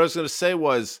 what I was going to say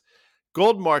was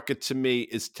gold market to me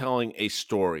is telling a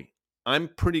story. I'm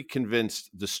pretty convinced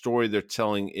the story they're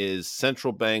telling is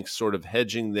central banks sort of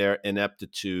hedging their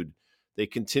ineptitude. They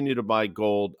continue to buy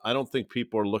gold. I don't think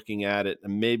people are looking at it,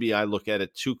 and maybe I look at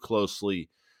it too closely.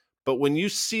 But when you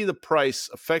see the price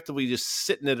effectively just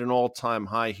sitting at an all-time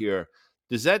high here,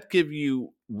 does that give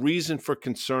you reason for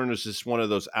concern, or is this one of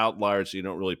those outliers you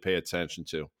don't really pay attention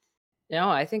to? No,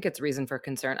 I think it's reason for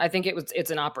concern. I think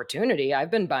it's an opportunity.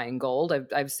 I've been buying gold.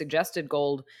 I've suggested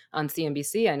gold on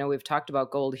CNBC. I know we've talked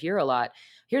about gold here a lot.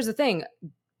 Here's the thing.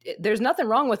 There's nothing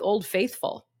wrong with Old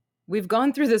Faithful. We've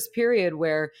gone through this period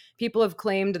where people have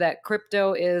claimed that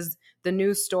crypto is the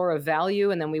new store of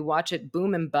value, and then we watch it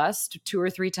boom and bust 2 or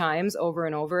 3 times over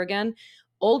and over again.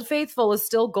 Old Faithful is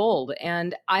still gold.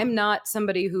 And I'm not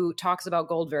somebody who talks about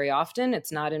gold very often.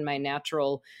 It's not in my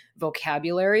natural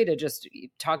vocabulary to just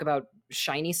talk about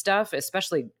shiny stuff,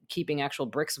 especially keeping actual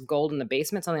bricks of gold in the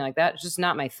basement, something like that. It's just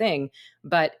not my thing.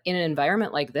 But in an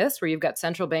environment like this, where you've got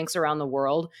central banks around the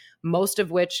world, most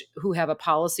of which who have a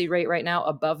policy rate right now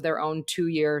above their own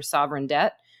 2-year sovereign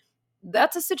debt,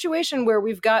 that's a situation where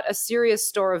we've got a serious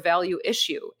store of value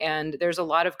issue. And there's a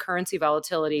lot of currency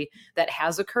volatility that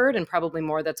has occurred and probably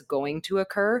more that's going to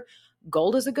occur.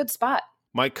 Gold is a good spot.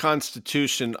 My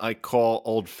constitution I call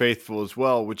Old Faithful as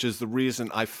well, which is the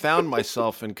reason I found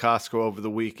myself in Costco over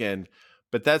the weekend.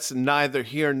 But that's neither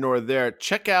here nor there.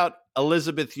 Check out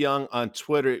Elizabeth Young on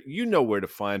Twitter. You know where to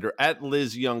find her, at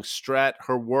Liz Young Strat.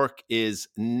 Her work is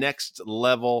next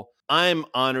level. I'm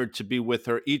honored to be with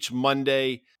her each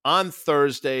Monday, on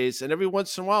Thursdays, and every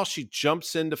once in a while she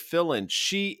jumps in to fill in.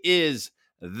 She is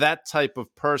that type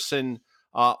of person.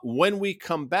 When we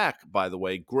come back, by the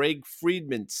way, Greg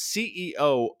Friedman,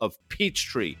 CEO of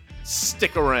Peachtree.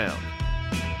 Stick around.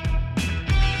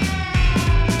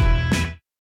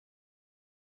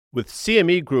 With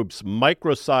CME Group's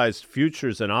micro-sized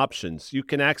futures and options, you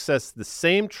can access the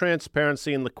same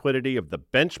transparency and liquidity of the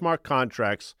benchmark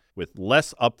contracts with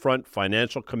less upfront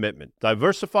financial commitment.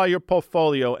 Diversify your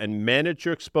portfolio and manage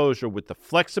your exposure with the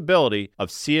flexibility of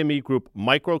CME Group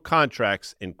micro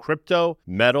contracts in crypto,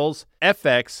 metals,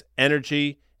 FX,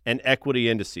 energy, and equity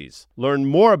indices. Learn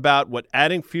more about what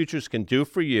adding futures can do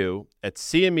for you at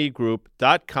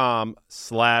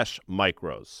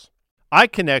cmegroup.com/micros.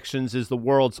 iConnections is the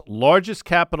world's largest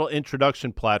capital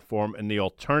introduction platform in the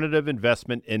alternative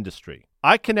investment industry.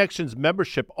 iConnections'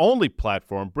 membership-only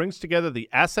platform brings together the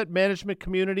asset management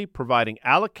community, providing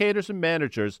allocators and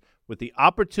managers with the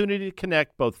opportunity to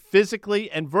connect both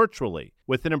physically and virtually.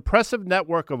 With an impressive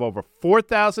network of over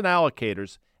 4,000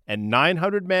 allocators and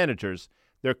 900 managers,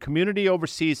 their community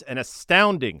oversees an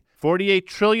astounding $48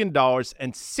 trillion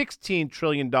and $16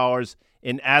 trillion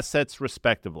in assets,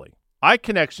 respectively.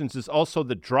 iConnections is also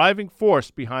the driving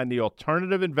force behind the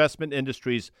alternative investment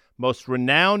industry's most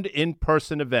renowned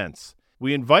in-person events.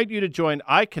 We invite you to join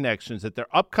iConnections at their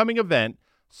upcoming event,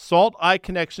 Salt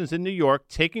iConnections in New York,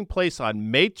 taking place on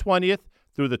May 20th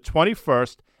through the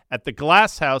 21st at the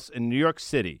Glass House in New York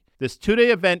City. This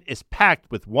 2-day event is packed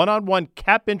with one-on-one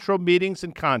cap intro meetings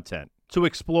and content. To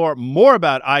explore more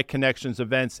about iConnections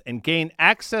events and gain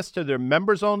access to their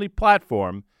members-only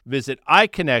platform, visit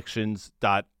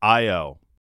iConnections.io.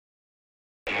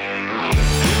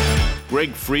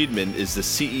 Greg Friedman is the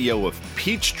CEO of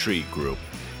Peachtree Group.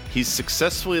 He's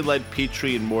successfully led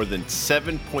Peachtree in more than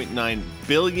 $7.9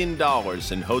 billion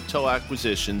in hotel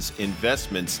acquisitions,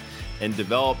 investments, and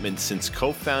development since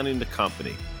co-founding the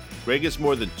company. Greg has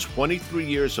more than 23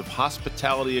 years of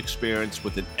hospitality experience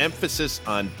with an emphasis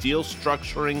on deal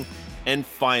structuring and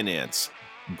finance.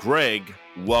 Greg,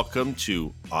 welcome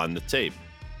to On the Tape.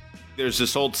 There's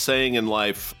this old saying in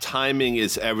life, timing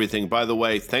is everything. By the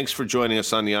way, thanks for joining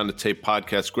us on the On the Tape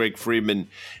podcast, Greg Friedman.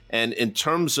 And in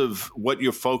terms of what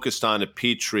you're focused on at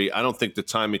Peachtree, I don't think the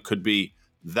timing could be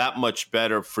that much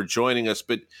better for joining us.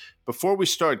 But before we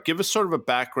start, give us sort of a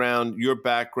background, your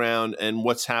background, and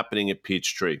what's happening at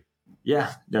Peachtree.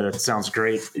 Yeah, no, that sounds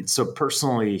great. So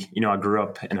personally, I grew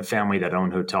up in a family that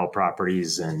owned hotel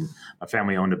properties, and my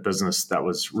family owned a business that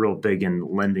was real big in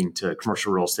lending to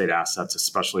commercial real estate assets,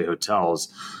 especially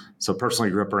hotels. So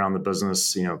personally grew up around the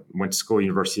business, went to school,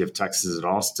 University of Texas at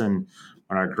Austin.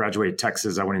 When I graduated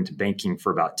Texas, I went into banking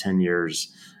for about 10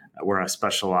 years, where I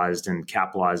specialized in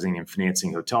capitalizing and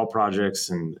financing hotel projects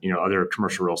and, other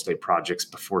commercial real estate projects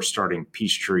before starting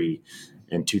Peachtree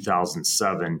in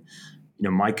 2007.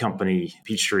 My company,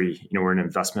 Peachtree, we're an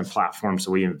investment platform.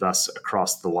 So we invest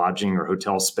across the lodging or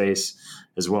hotel space,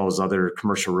 as well as other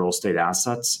commercial real estate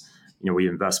assets. We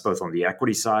invest both on the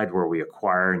equity side, where we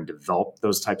acquire and develop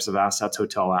those types of assets,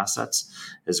 hotel assets,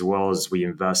 as well as we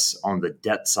invest on the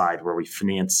debt side, where we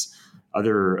finance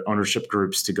other ownership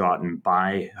groups to go out and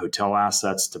buy hotel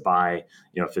assets, to buy,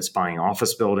 if it's buying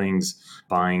office buildings,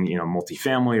 buying,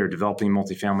 multifamily or developing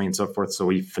multifamily and so forth. So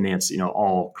we finance,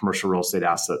 all commercial real estate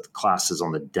asset classes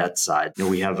on the debt side.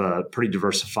 We have a pretty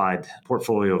diversified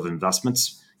portfolio of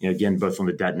investments, again, both on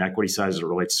the debt and equity side as it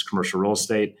relates to commercial real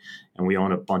estate. And we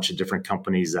own a bunch of different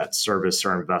companies that service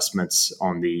our investments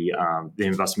on the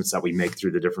investments that we make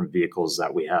through the different vehicles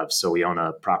that we have. So we own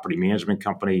a property management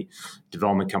company,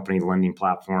 development company, lending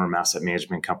platform, asset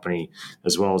management company,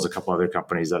 as well as a couple other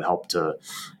companies that help to,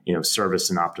 service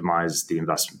and optimize the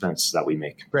investments that we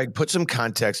make. Greg, put some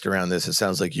context around this. It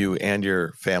sounds like you and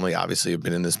your family obviously have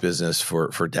been in this business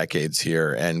for decades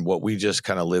here. And what we just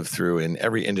kind of lived through in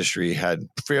every industry had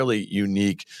fairly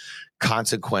unique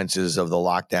consequences of the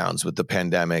lockdowns with the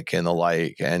pandemic and the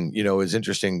like. And, it's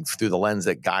interesting through the lens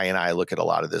that Guy and I look at a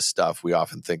lot of this stuff. We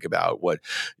often think about what,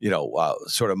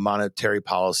 sort of monetary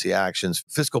policy actions,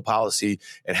 fiscal policy,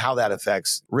 and how that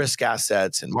affects risk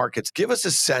assets and markets. Give us a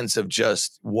sense of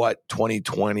just what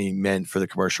 2020 meant for the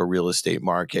commercial real estate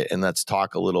market. And let's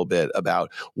talk a little bit about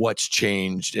what's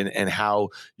changed and how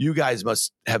you guys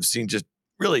must have seen just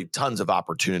really tons of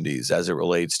opportunities as it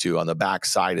relates to on the back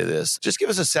side of this. Just give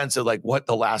us a sense of what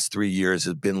the last 3 years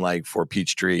have been like for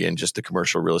Peachtree and just the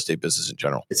commercial real estate business in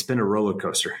general. It's been a roller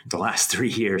coaster the last 3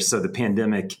 years. So the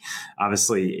pandemic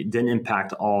obviously didn't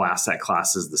impact all asset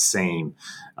classes the same.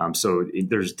 So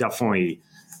there's definitely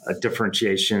a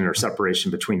differentiation or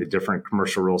separation between the different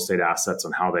commercial real estate assets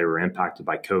and how they were impacted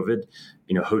by COVID.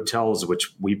 Hotels,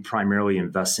 which we primarily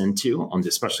invest into,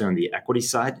 especially on the equity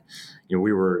side,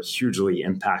 we were hugely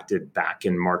impacted back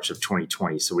in March of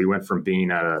 2020. So we went from being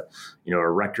at a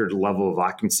record level of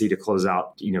occupancy to close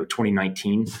out,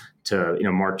 2019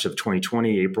 to, March of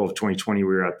 2020, April of 2020,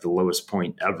 we were at the lowest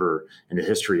point ever in the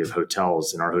history of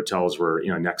hotels. And our hotels were,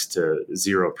 next to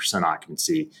 0%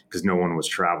 occupancy because no one was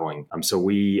traveling. So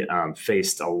we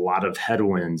faced a lot of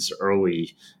headwinds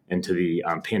early into the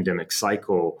pandemic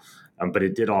cycle. But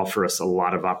it did offer us a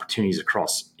lot of opportunities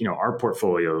across, our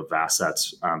portfolio of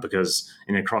assets because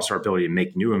across our ability to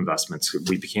make new investments.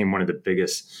 We became one of the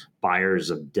biggest buyers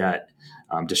of debt,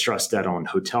 distressed debt on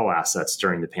hotel assets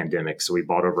during the pandemic. So we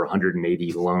bought over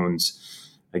 180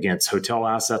 loans against hotel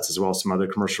assets as well as some other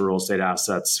commercial real estate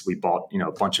assets. We bought,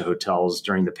 a bunch of hotels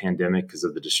during the pandemic because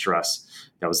of the distress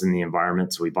that was in the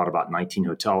environment. So we bought about 19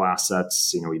 hotel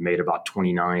assets. We made about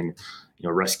 29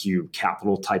 rescue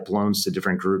capital type loans to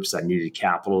different groups that needed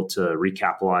capital to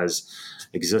recapitalize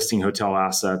existing hotel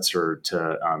assets or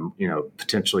to,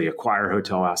 potentially acquire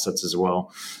hotel assets as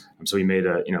well. So we made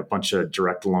a bunch of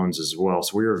direct loans as well.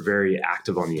 So we were very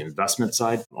active on the investment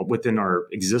side within our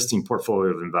existing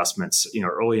portfolio of investments.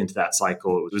 Early into that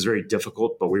cycle, it was very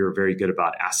difficult, but we were very good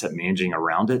about asset managing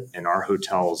around it. And our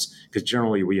hotels, because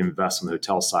generally we invest on the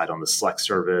hotel side on the select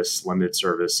service, limited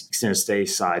service, extended stay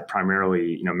side,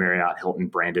 primarily Marriott, Hilton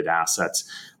branded assets.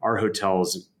 Our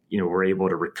hotels, were able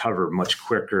to recover much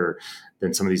quicker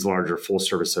than some of these larger full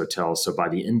service hotels. So by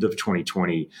the end of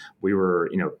 2020, we were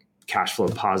cash flow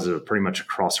positive pretty much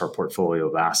across our portfolio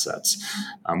of assets.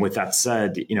 With that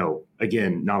said,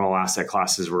 again, not all asset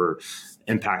classes were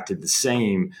impacted the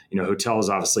same. Hotels,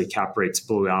 obviously cap rates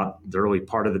blew out the early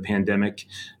part of the pandemic,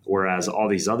 whereas all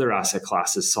these other asset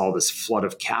classes saw this flood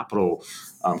of capital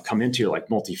come into it. Like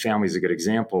multifamily is a good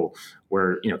example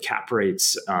where, cap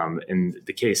rates in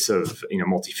the case of,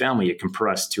 multifamily, it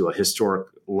compressed to a historic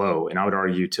low. And I would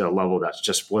argue to a level that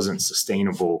just wasn't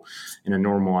sustainable in a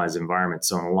normalized environment.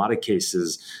 So in a lot of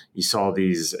cases, you saw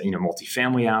these,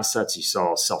 multifamily assets, you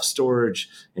saw self-storage,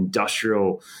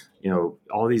 industrial,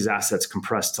 all these assets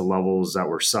compressed to levels that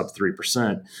were sub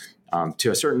 3%.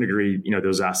 To a certain degree,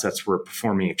 those assets were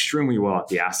performing extremely well at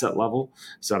the asset level.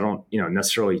 So I don't,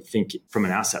 necessarily think from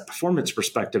an asset performance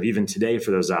perspective, even today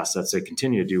for those assets, they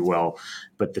continue to do well.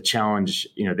 But the challenge,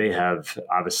 they have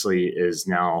obviously is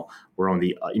now we're on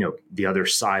the other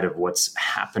side of what's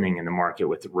happening in the market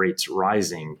with rates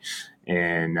rising.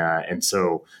 And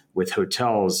so with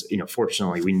hotels,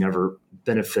 fortunately, we never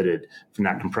benefited from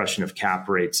that compression of cap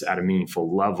rates at a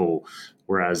meaningful level,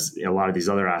 whereas a lot of these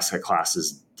other asset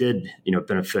classes did,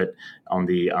 benefit on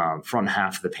the front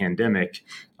half of the pandemic.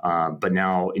 But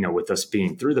now, with us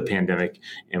being through the pandemic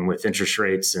and with interest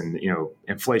rates and,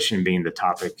 inflation being the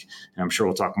topic, and I'm sure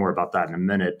we'll talk more about that in a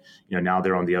minute, now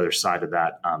they're on the other side of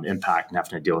that impact and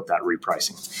having to deal with that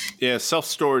repricing. Yeah,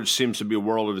 self-storage seems to be a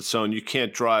world of its own. You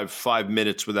can't drive 5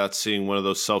 minutes without seeing one of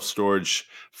those self-storage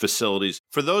facilities.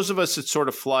 For those of us that sort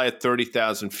of fly at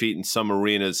 30,000 feet in some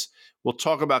arenas, we'll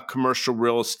talk about commercial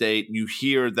real estate. You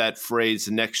hear that phrase,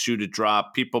 the next shoe to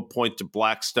drop. People point to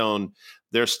Blackstone,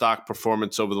 their stock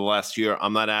performance over the last year.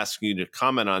 I'm not asking you to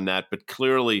comment on that, but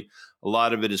clearly a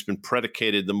lot of it has been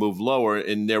predicated to move lower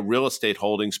in their real estate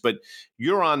holdings. But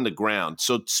you're on the ground.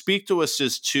 So speak to us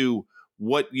as to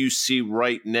what you see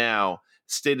right now,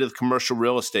 state of the commercial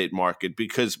real estate market,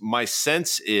 because my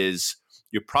sense is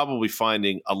you're probably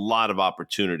finding a lot of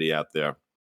opportunity out there.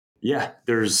 Yeah,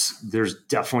 there's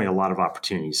definitely a lot of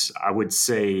opportunities. I would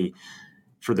say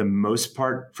for the most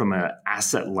part, from an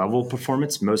asset level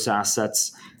performance, most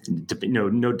assets,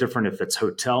 no different if it's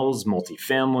hotels,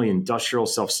 multifamily, industrial,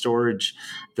 self-storage,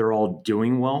 they're all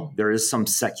doing well. There is some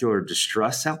secular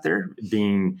distress out there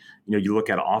being, you look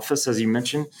at office, as you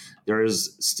mentioned, there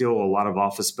is still a lot of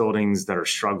office buildings that are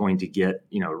struggling to get,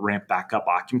 ramp back up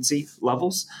occupancy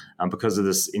levels because of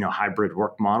this, hybrid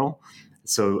work model.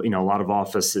 So, a lot of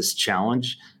office is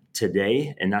challenged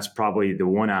today, and that's probably the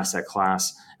one asset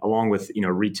class, along with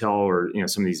retail or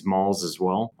some of these malls as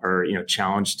well, are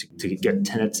challenged to get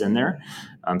tenants in there.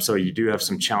 So you do have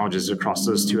some challenges across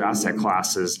those two asset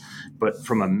classes. But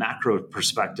from a macro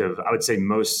perspective, I would say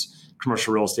most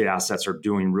commercial real estate assets are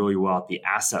doing really well at the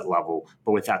asset level.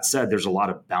 But with that said, there's a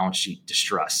lot of balance sheet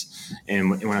distress.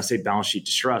 And when I say balance sheet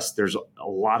distress, there's a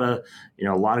lot of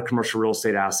commercial real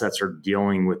estate assets are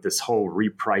dealing with this whole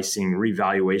repricing,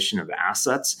 revaluation of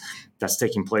assets that's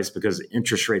taking place because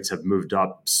interest rates have moved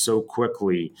up so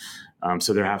quickly.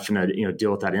 So they're having to deal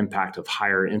with that impact of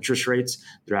higher interest rates.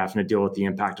 They're having to deal with the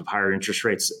impact of higher interest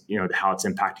rates, how it's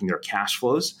impacting their cash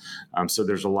flows. So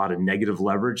there's a lot of negative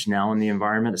leverage now in the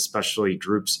environment, especially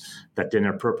groups that didn't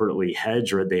appropriately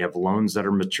hedge or they have loans that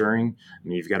are maturing. I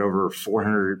mean, you've got over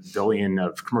 $400 billion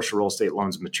of commercial real estate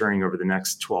loans maturing over the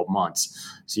next 12 months.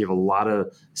 So you have a lot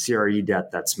of CRE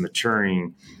debt that's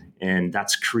maturing. And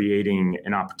that's creating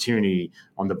an opportunity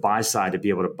on the buy side to be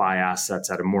able to buy assets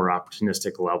at a more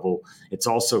opportunistic level. It's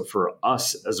also for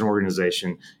us as an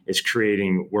organization, it's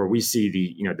creating where we see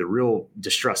the real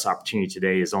distress opportunity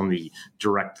today is on the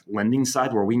direct lending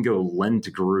side, where we can go lend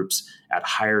to groups at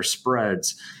higher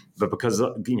spreads. But because,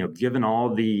 given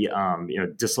all the,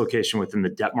 dislocation within the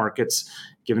debt markets,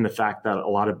 given the fact that a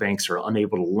lot of banks are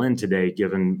unable to lend today,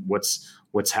 given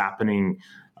what's happening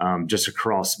just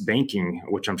across banking,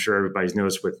 which I'm sure everybody's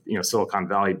noticed with Silicon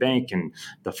Valley Bank and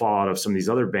the fallout of some of these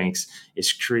other banks,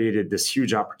 it's created this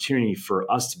huge opportunity for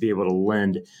us to be able to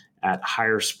lend at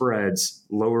higher spreads,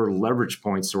 lower leverage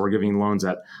points. So we're giving loans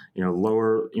at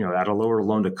lower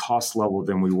loan to cost level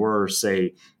than we were,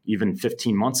 say, even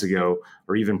 15 months ago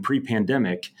or even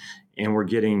pre-pandemic, and we're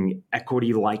getting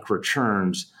equity-like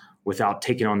returns without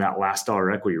taking on that last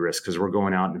dollar equity risk, because we're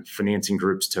going out and financing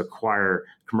groups to acquire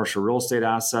commercial real estate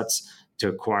assets, to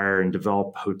acquire and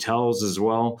develop hotels as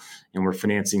well. And we're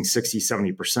financing 60,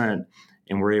 70%.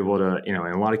 And we're able to, in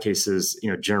a lot of cases,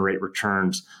 generate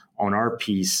returns on our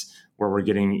piece where we're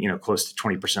getting, close to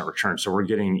 20% return. So we're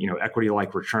getting,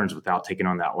 equity-like returns without taking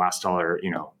on that last dollar,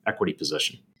 equity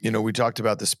position. We talked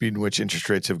about the speed in which interest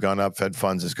rates have gone up. Fed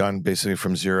funds has gone basically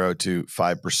from 0 to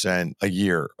 5% a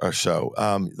year or so.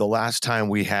 The last time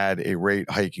we had a rate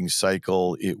hiking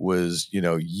cycle, it was,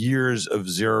 years of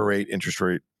zero rate interest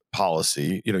rate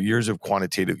policy, years of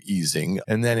quantitative easing.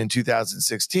 And then in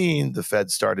 2016, the Fed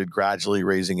started gradually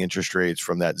raising interest rates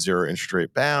from that zero interest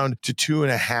rate bound to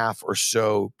 2.5% or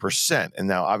so. And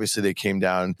now obviously they came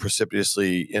down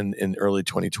precipitously in early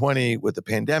 2020 with the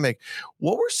pandemic.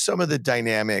 What were some of the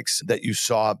dynamics that you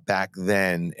saw back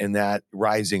then in that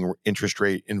rising interest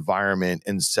rate environment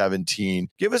in 17?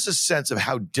 Give us a sense of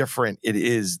how different it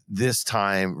is this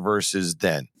time versus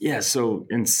then. Yeah. So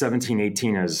in 17,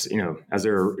 18, as they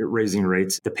were raising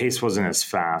rates, the pace wasn't as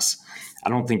fast. I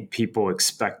don't think people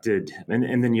expected,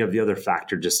 and then you have the other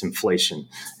factor, just inflation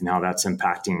and how that's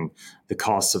impacting the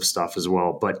costs of stuff as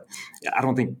well. But I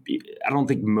don't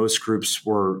think most groups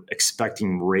were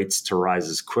expecting rates to rise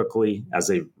as quickly as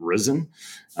they've risen.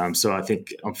 So I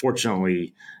think,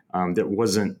 unfortunately, that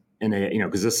wasn't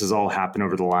because this has all happened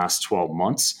over the last 12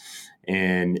 months.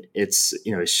 And it's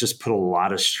just put a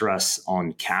lot of stress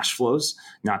on cash flows,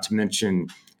 not to mention,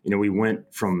 we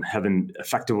went from having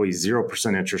effectively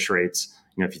 0% interest rates,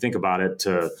 if you think about it,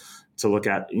 to look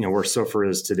at, where SOFR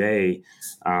is today,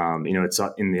 it's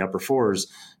in the upper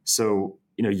fours. So,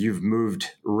 you've moved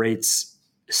rates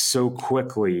so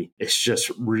quickly. It's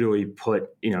just really put,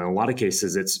 in a lot of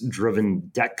cases, it's driven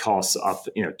debt costs up,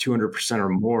 200% or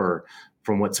more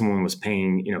from what someone was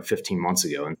paying, 15 months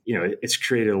ago. And, it's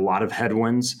created a lot of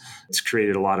headwinds. It's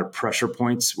created a lot of pressure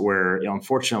points where,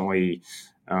 unfortunately,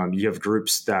 you have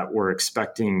groups that were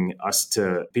expecting us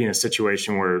to be in a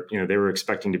situation where, they were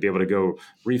expecting to be able to go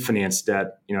refinance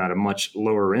debt, at a much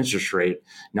lower interest rate.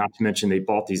 Not to mention they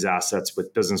bought these assets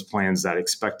with business plans that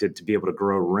expected to be able to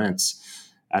grow rents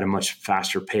at a much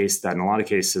faster pace. That in a lot of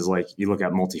cases, like you look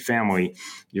at multifamily,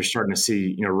 you're starting to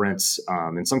see, rents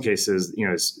in some cases,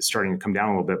 it's starting to come down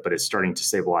a little bit, but it's starting to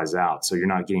stabilize out. So you're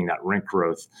not getting that rent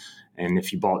growth. And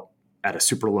if you bought at a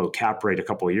super low cap rate a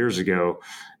couple of years ago,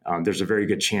 there's a very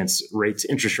good chance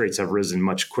interest rates have risen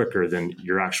much quicker than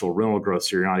your actual rental growth.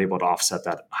 So you're not able to offset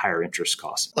that higher interest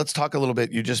cost. Let's talk a little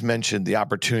bit. You just mentioned the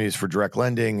opportunities for direct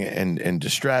lending and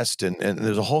distressed, and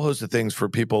there's a whole host of things for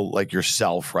people like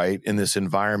yourself, right, in this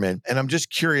environment. And I'm just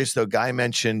curious, though, Guy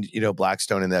mentioned,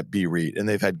 Blackstone and that B REIT, and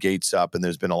they've had gates up, and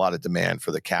there's been a lot of demand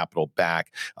for the capital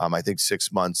back. I think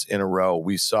 6 months in a row.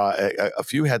 We saw a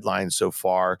few headlines so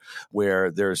far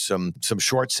where there's some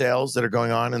short sales that are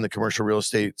going on in the commercial real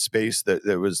estate space. That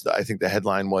there was, I think the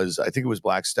headline was, I think it was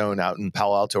Blackstone out in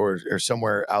Palo Alto or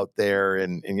somewhere out there,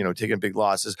 and taking big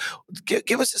losses.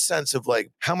 Give us a sense of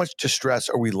like how much distress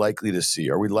are we likely to see?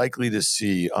 Are we likely to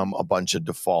see a bunch of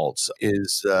defaults?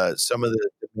 Is some of the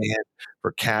demand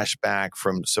for cash back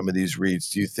from some of these REITs,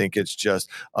 do you think it's just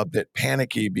a bit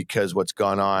panicky because what's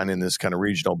gone on in this kind of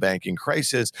regional banking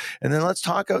crisis? And then let's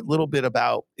talk a little bit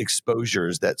about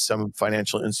exposures that some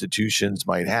financial institutions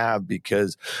might have,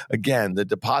 because again, the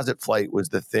deposit flight was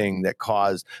the thing that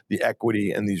caused the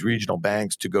equity in these regional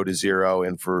banks to go to zero,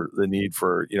 and for the need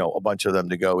for, a bunch of them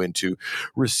to go into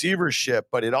receivership.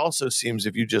 But it also seems,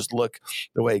 if you just look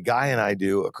the way Guy and I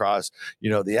do across,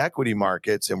 the equity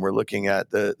markets, and we're looking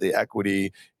at the equity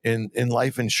in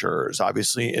life insurers,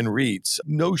 obviously in REITs,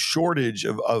 no shortage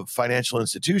of financial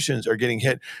institutions are getting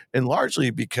hit, and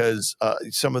largely because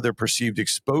some of their perceived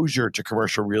exposure to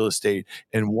commercial real estate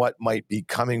and what might be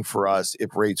coming for us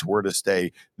if rates were to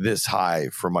stay this high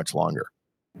for much longer.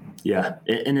 Yeah.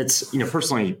 And it's,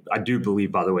 personally, I do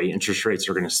believe, by the way, interest rates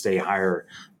are going to stay higher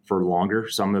for longer.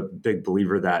 So I'm a big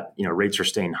believer that, rates are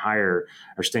staying higher,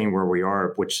 or staying where we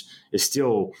are, which is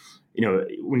still,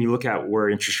 when you look at where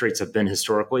interest rates have been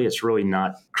historically, it's really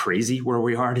not crazy where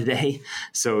we are today.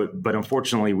 So, but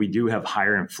unfortunately, we do have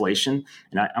higher inflation.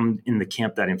 And I'm in the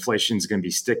camp that inflation is going to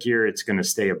be stickier. It's going to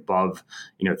stay above,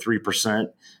 3%,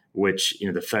 which,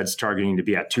 the Fed's targeting to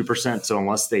be at 2%. So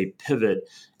unless they pivot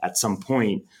at some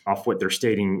point off what they're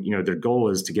stating, their goal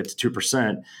is to get to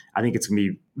 2%, I think it's going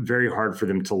to be very hard for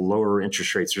them to lower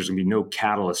interest rates. There's going to be no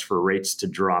catalyst for rates to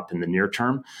drop in the near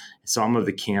term. So I'm of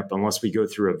the camp, unless we go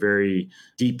through a very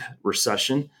deep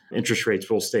recession, interest rates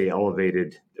will stay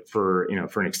elevated for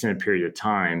an extended period of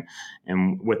time.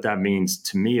 And what that means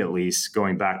to me, at least,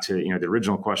 going back to, the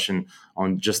original question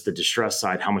on just the distress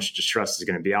side, how much distress is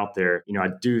going to be out there? I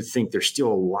do think there's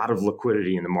still a lot of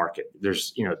liquidity in the market.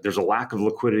 There's a lack of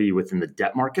liquidity within the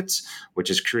debt markets, which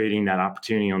is creating that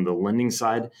opportunity on the lending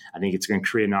side. I think it's going to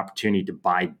create an opportunity to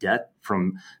buy debt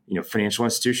from, financial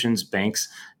institutions, banks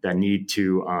that need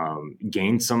to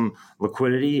gain some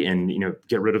liquidity and,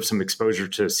 get rid of some exposure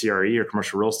to CRE or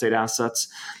commercial real estate assets.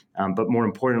 But more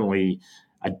importantly,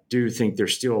 I do think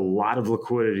there's still a lot of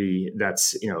liquidity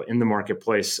that's, in the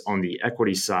marketplace on the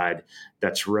equity side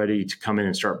that's ready to come in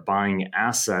and start buying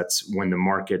assets when the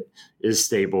market is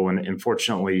stable. And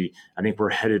unfortunately, I think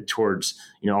we're headed towards,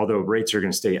 although rates are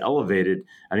going to stay elevated,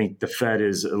 I think the Fed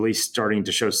is at least starting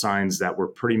to show signs that we're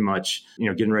pretty much,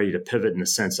 getting ready to pivot, in the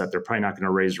sense that they're probably not going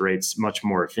to raise rates much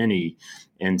more, if any.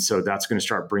 And so that's going to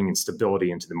start bringing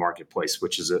stability into the marketplace,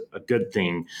 which is a good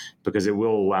thing, because it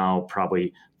will allow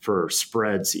probably for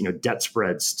spreads, debt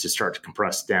spreads to start to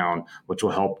compress down, which will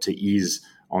help to ease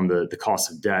on the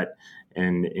cost of debt.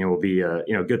 And it will be a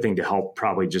good thing to help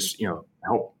probably just,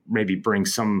 help maybe bring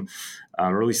some,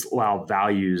 or at least allow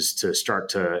values to start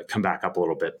to come back up a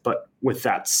little bit. But with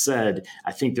that said,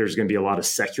 I think there's going to be a lot of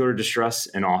secular distress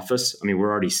in office. I mean,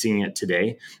 we're already seeing it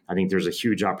today. I think there's a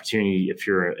huge opportunity if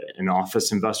you're an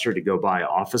office investor to go buy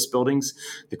office buildings.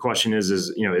 The question is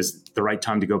the right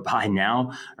time to go buy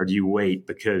now, or do you wait?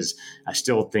 Because I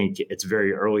still think it's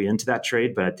very early into that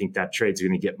trade, but I think that trade's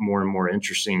going to get more and more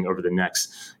interesting over the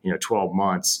next, 12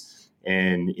 months.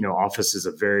 And, office is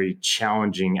a very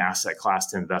challenging asset class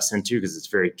to invest into because it's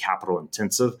very capital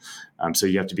intensive. So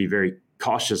you have to be very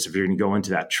cautious if you're going to go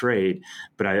into that trade.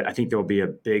 But I think there'll be a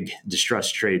big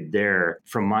distress trade there.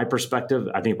 From my perspective,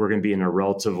 I think we're going to be in a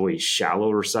relatively shallow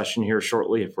recession here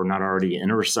shortly, if we're not already in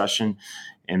a recession.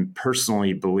 And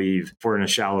personally believe if we're in a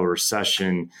shallow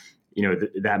recession,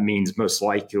 that means most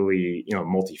likely,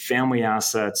 multifamily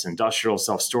assets, industrial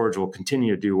self-storage will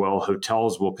continue to do well.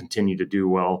 Hotels will continue to do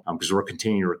well because we're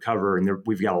continuing to recover. And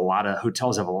we've got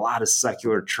hotels have a lot of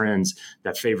secular trends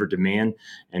that favor demand.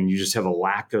 And you just have a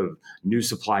lack of new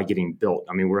supply getting built.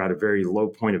 I mean, we're at a very low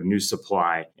point of new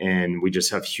supply and we just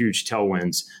have huge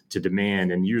tailwinds to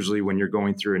demand. And usually when you're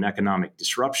going through an economic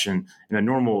disruption, in a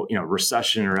normal,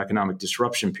 recession or economic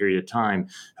disruption period of time,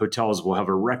 hotels will have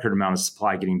a record amount of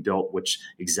supply getting built, which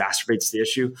exacerbates the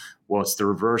issue. Well, it's the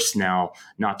reverse now,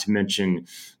 not to mention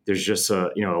there's just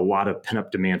a lot of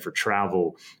pent-up demand for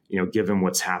travel, given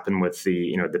what's happened with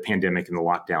the pandemic and the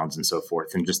lockdowns and so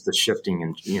forth, and just the shifting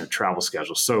in travel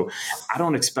schedules. So I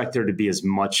don't expect there to be as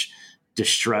much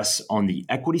distress on the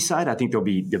equity side. I think there'll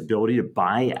be the ability to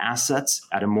buy assets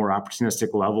at a more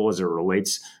opportunistic level as it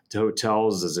relates to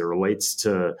hotels, as it relates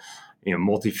to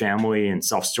multifamily and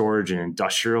self-storage and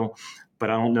industrial. But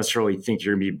I don't necessarily think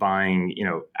you're going to be buying,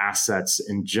 assets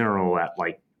in general at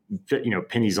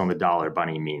pennies on the dollar by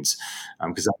any means,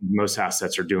 because most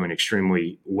assets are doing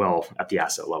extremely well at the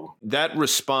asset level. That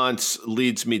response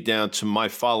leads me down to my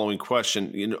following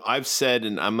question. I've said,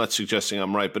 and I'm not suggesting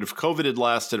I'm right, but if COVID had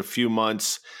lasted a few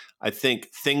months, I think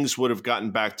things would have gotten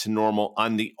back to normal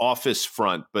on the office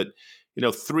front. But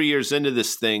 3 years into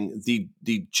this thing,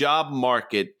 the job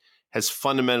market has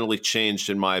fundamentally changed,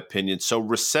 in my opinion. So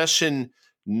recession,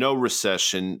 no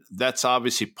recession, that's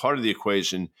obviously part of the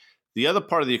equation. The other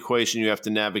part of the equation you have to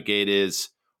navigate is,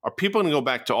 are people going to go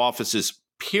back to offices,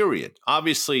 period?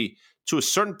 Obviously, to a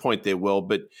certain point they will,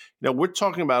 but we're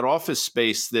talking about office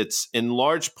space that's in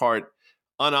large part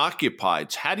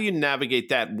unoccupied. How do you navigate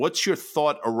that? What's your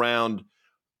thought around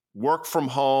work from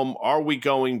home? Are we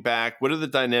going back? What are the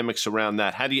dynamics around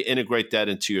that? How do you integrate that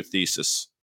into your thesis?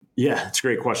 Yeah, it's a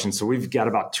great question. So we've got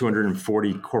about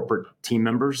 240 corporate team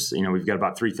members. We've got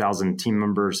about 3,000 team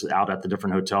members out at the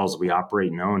different hotels we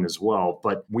operate and own as well.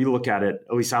 But we look at it,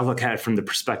 at least I look at it from the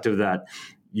perspective that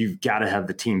you've got to have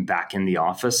the team back in the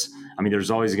office. I mean, there's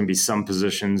always going to be some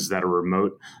positions that are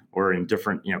remote or in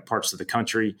different parts of the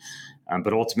country.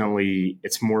 But ultimately,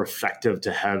 it's more effective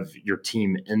to have your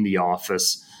team in the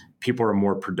office. People are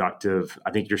more productive.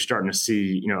 I think you're starting to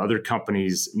see, other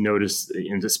companies notice,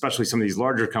 and especially some of these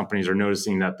larger companies are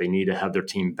noticing that they need to have their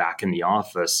team back in the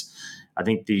office. I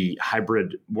think the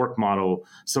hybrid work model,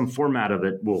 some format of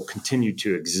it will continue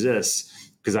to exist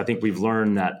because I think we've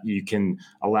learned that you can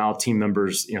allow team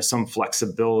members, some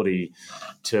flexibility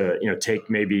to,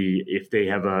 take maybe if they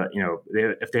have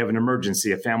if they have an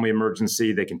emergency, a family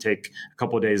emergency, they can take a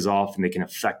couple of days off and they can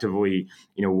effectively,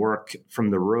 work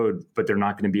from the road, but they're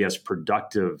not going to be as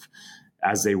productive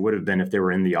as they would have been if they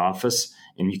were in the office.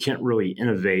 And you can't really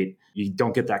innovate. You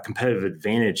don't get that competitive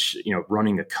advantage,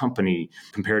 running a company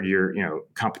compared to your,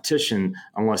 competition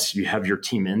unless you have your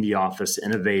team in the office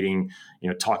innovating,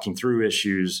 talking through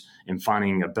issues and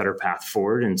finding a better path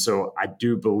forward. And so I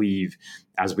do believe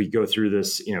as we go through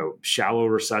this, shallow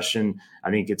recession, I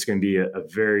think it's going to be a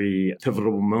very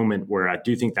pivotal moment where I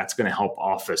do think that's going to help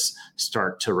office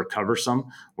start to recover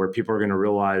some, where people are going to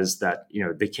realize that,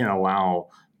 they can't allow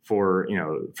for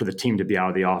the team to be out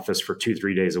of the office for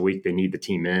 2-3 days a week. They need the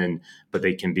team in, but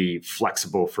they can be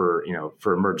flexible for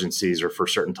emergencies or for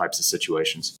certain types of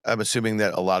situations. I'm assuming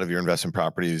that a lot of your investment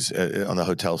properties on the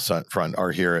hotel front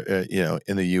are here,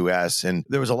 in the U.S. And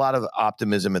there was a lot of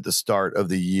optimism at the start of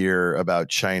the year about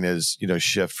China's,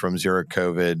 shift from zero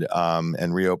COVID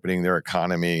and reopening their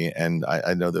economy. And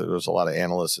I know that there was a lot of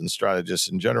analysts and strategists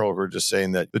in general who were just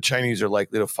saying that the Chinese are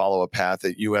likely to follow a path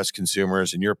that U.S.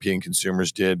 consumers and European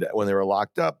consumers did granted, when they were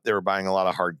locked up, they were buying a lot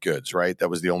of hard goods, right? That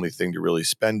was the only thing to really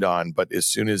spend on. But as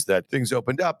soon as that things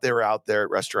opened up, they were out there at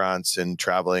restaurants and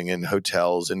traveling and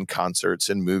hotels and concerts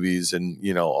and movies and,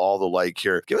 all the like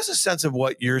here. Give us a sense of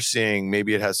what you're seeing.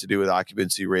 Maybe it has to do with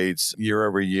occupancy rates year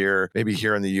over year. Maybe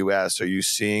here in the US, are you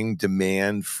seeing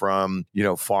demand from,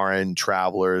 foreign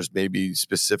travelers, maybe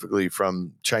specifically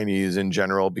from Chinese in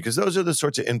general? Because those are the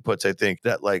sorts of inputs I think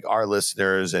that like our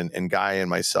listeners and Guy and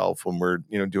myself, when we're,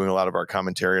 doing a lot of our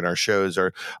commentary and our shows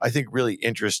are, I think, really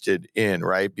interested in,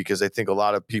 right? Because I think a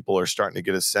lot of people are starting to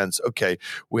get a sense, okay,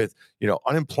 with,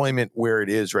 unemployment where it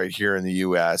is right here in the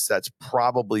US, that's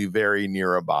probably very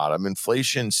near a bottom.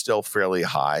 Inflation still fairly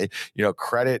high.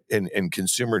 Credit and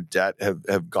consumer debt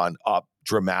have gone up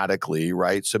dramatically,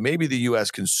 right? So maybe the US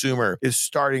consumer is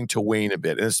starting to wane a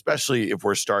bit. And especially if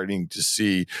we're starting to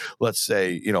see, let's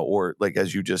say, or like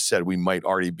as you just said, we might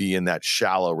already be in that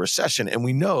shallow recession. And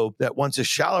we know that once a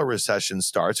shallow recession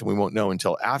starts, and we won't know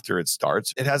until after it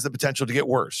starts, it has the potential to get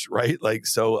worse, right? Like,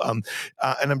 so, and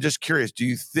I'm just curious, do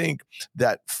you think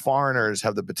that foreigners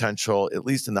have the potential, at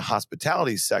least in the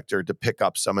hospitality sector, to pick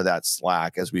up some of that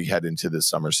slack as we head into the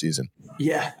summer season?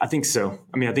 Yeah, I think so.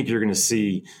 I mean, I think you're going to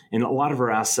see in a lot of our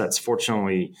assets,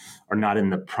 fortunately, are not in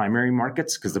the primary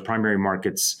markets, because the primary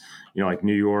markets, like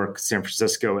New York, San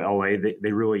Francisco, LA,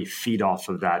 they really feed off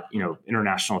of that,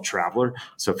 international traveler.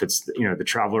 So if it's, the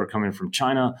traveler coming from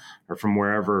China or from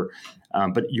wherever,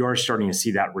 but you are starting to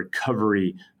see that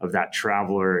recovery of that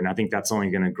traveler. And I think that's only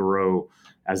going to grow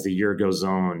as the year goes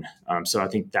on. So I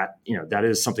think that, that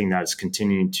is something that's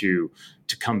continuing to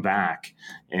come back.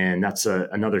 And that's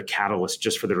another catalyst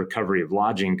just for the recovery of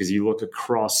lodging. Because you look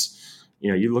across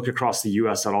the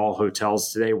U.S. at all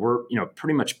hotels today, we're,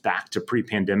 pretty much back to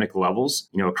pre-pandemic levels.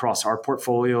 Across our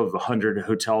portfolio of 100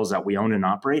 hotels that we own and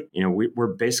operate,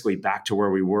 we're basically back to where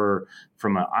we were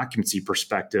from an occupancy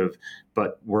perspective,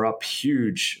 but we're up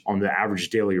huge on the average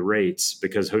daily rates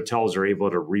because hotels are able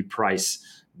to reprice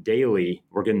daily.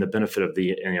 We're getting the benefit of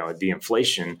the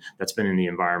inflation that's been in the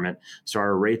environment. So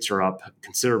our rates are up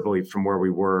considerably from where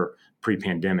we were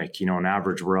pre-pandemic. On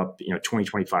average, we're up,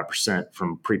 20-25%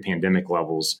 from pre-pandemic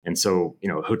levels. And so,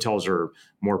 hotels are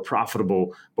more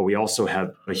profitable, but we also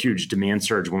have a huge demand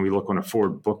surge when we look on a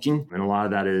forward booking. And a lot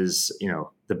of that is,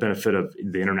 the benefit of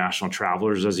the international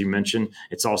travelers, as you mentioned.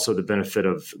 It's also the benefit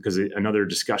of, because another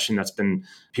discussion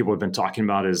people have been talking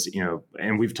about is,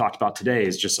 and we've talked about today,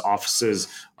 is just offices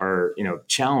are,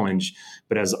 challenged.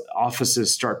 But as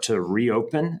offices start to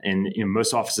reopen, and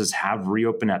most offices have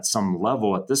reopened at some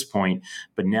level at this point,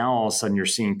 but now all of a sudden you're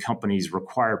seeing companies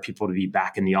require people to be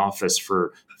back in the office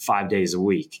for 5 days a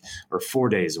week or 4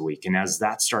 days a week. And as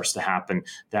that starts to happen,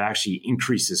 that actually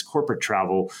increases corporate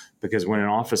travel, because when an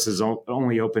office is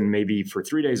only open maybe for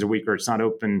 3 days a week, or it's not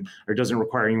open or doesn't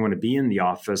require anyone to be in the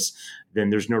office, then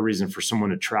there's no reason for someone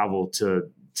to travel to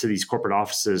these corporate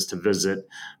offices to visit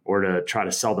or to try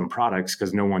to sell them products,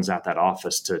 because no one's at that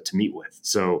office to meet with.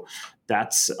 So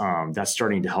that's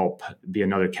starting to help be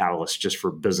another catalyst just for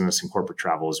business and corporate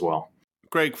travel as well.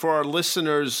 Greg, for our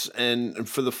listeners and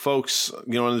for the folks,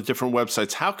 on the different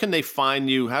websites, how can they find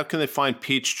you? How can they find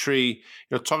Peachtree?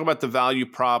 Talk about the value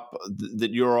prop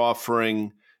that you're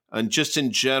offering, and just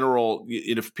in general,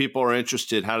 if people are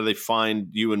interested, how do they find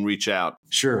you and reach out?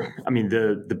 Sure. I mean,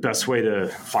 the best way to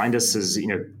find us is,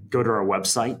 go to our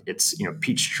website. It's,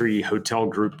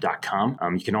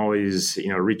 peachtreehotelgroup.com. You can always,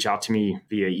 reach out to me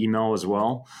via email as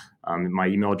well. My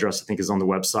email address, I think, is on the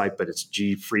website, but it's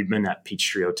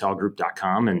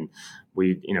gfriedman@peachtreehotelgroup.com. And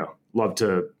we, love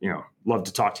to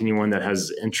talk to anyone that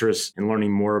has interest in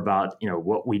learning more about,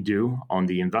 what we do on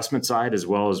the investment side, as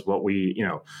well as what we,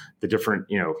 the different,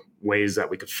 ways that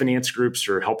we could finance groups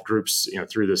or help groups,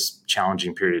 through this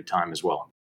challenging period of time as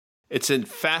well. It's a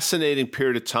fascinating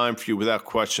period of time for you, without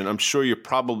question. I'm sure you're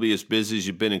probably as busy as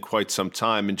you've been in quite some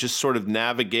time, and just sort of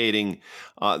navigating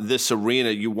this arena.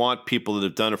 You want people that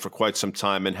have done it for quite some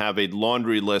time and have a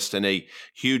laundry list and a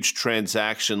huge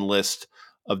transaction list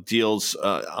of deals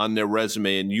on their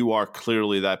resume, and you are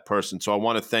clearly that person. So I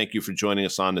want to thank you for joining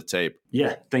us on the tape.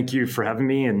 Yeah, thank you for having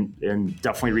me, and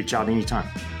definitely reach out anytime.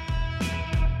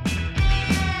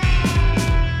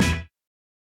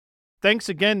 Thanks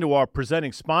again to our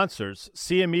presenting sponsors,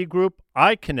 CME Group,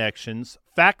 iConnections,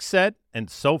 FactSet, and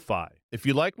SoFi. If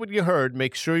you like what you heard,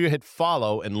 make sure you hit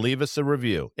follow and leave us a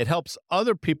review. It helps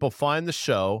other people find the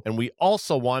show, and we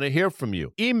also want to hear from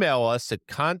you. Email us at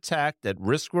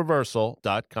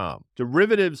contact@riskreversal.com.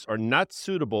 Derivatives are not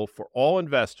suitable for all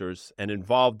investors and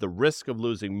involve the risk of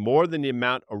losing more than the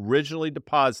amount originally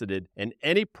deposited and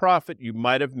any profit you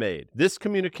might have made. This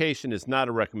communication is not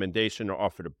a recommendation or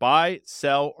offer to buy,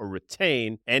 sell, or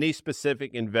retain any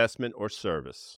specific investment or service.